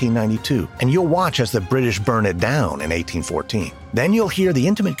 1792, and you'll watch as the British burn it down in 1814. Then you'll hear the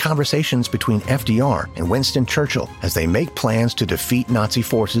intimate conversations between FDR and Winston Churchill as they make plans to defeat Nazi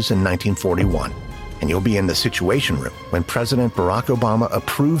forces in 1941. And you'll be in the Situation Room when President Barack Obama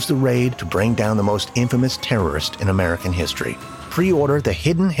approves the raid to bring down the most infamous terrorist in American history. Pre-order The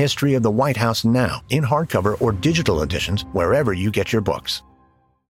Hidden History of the White House now in hardcover or digital editions wherever you get your books.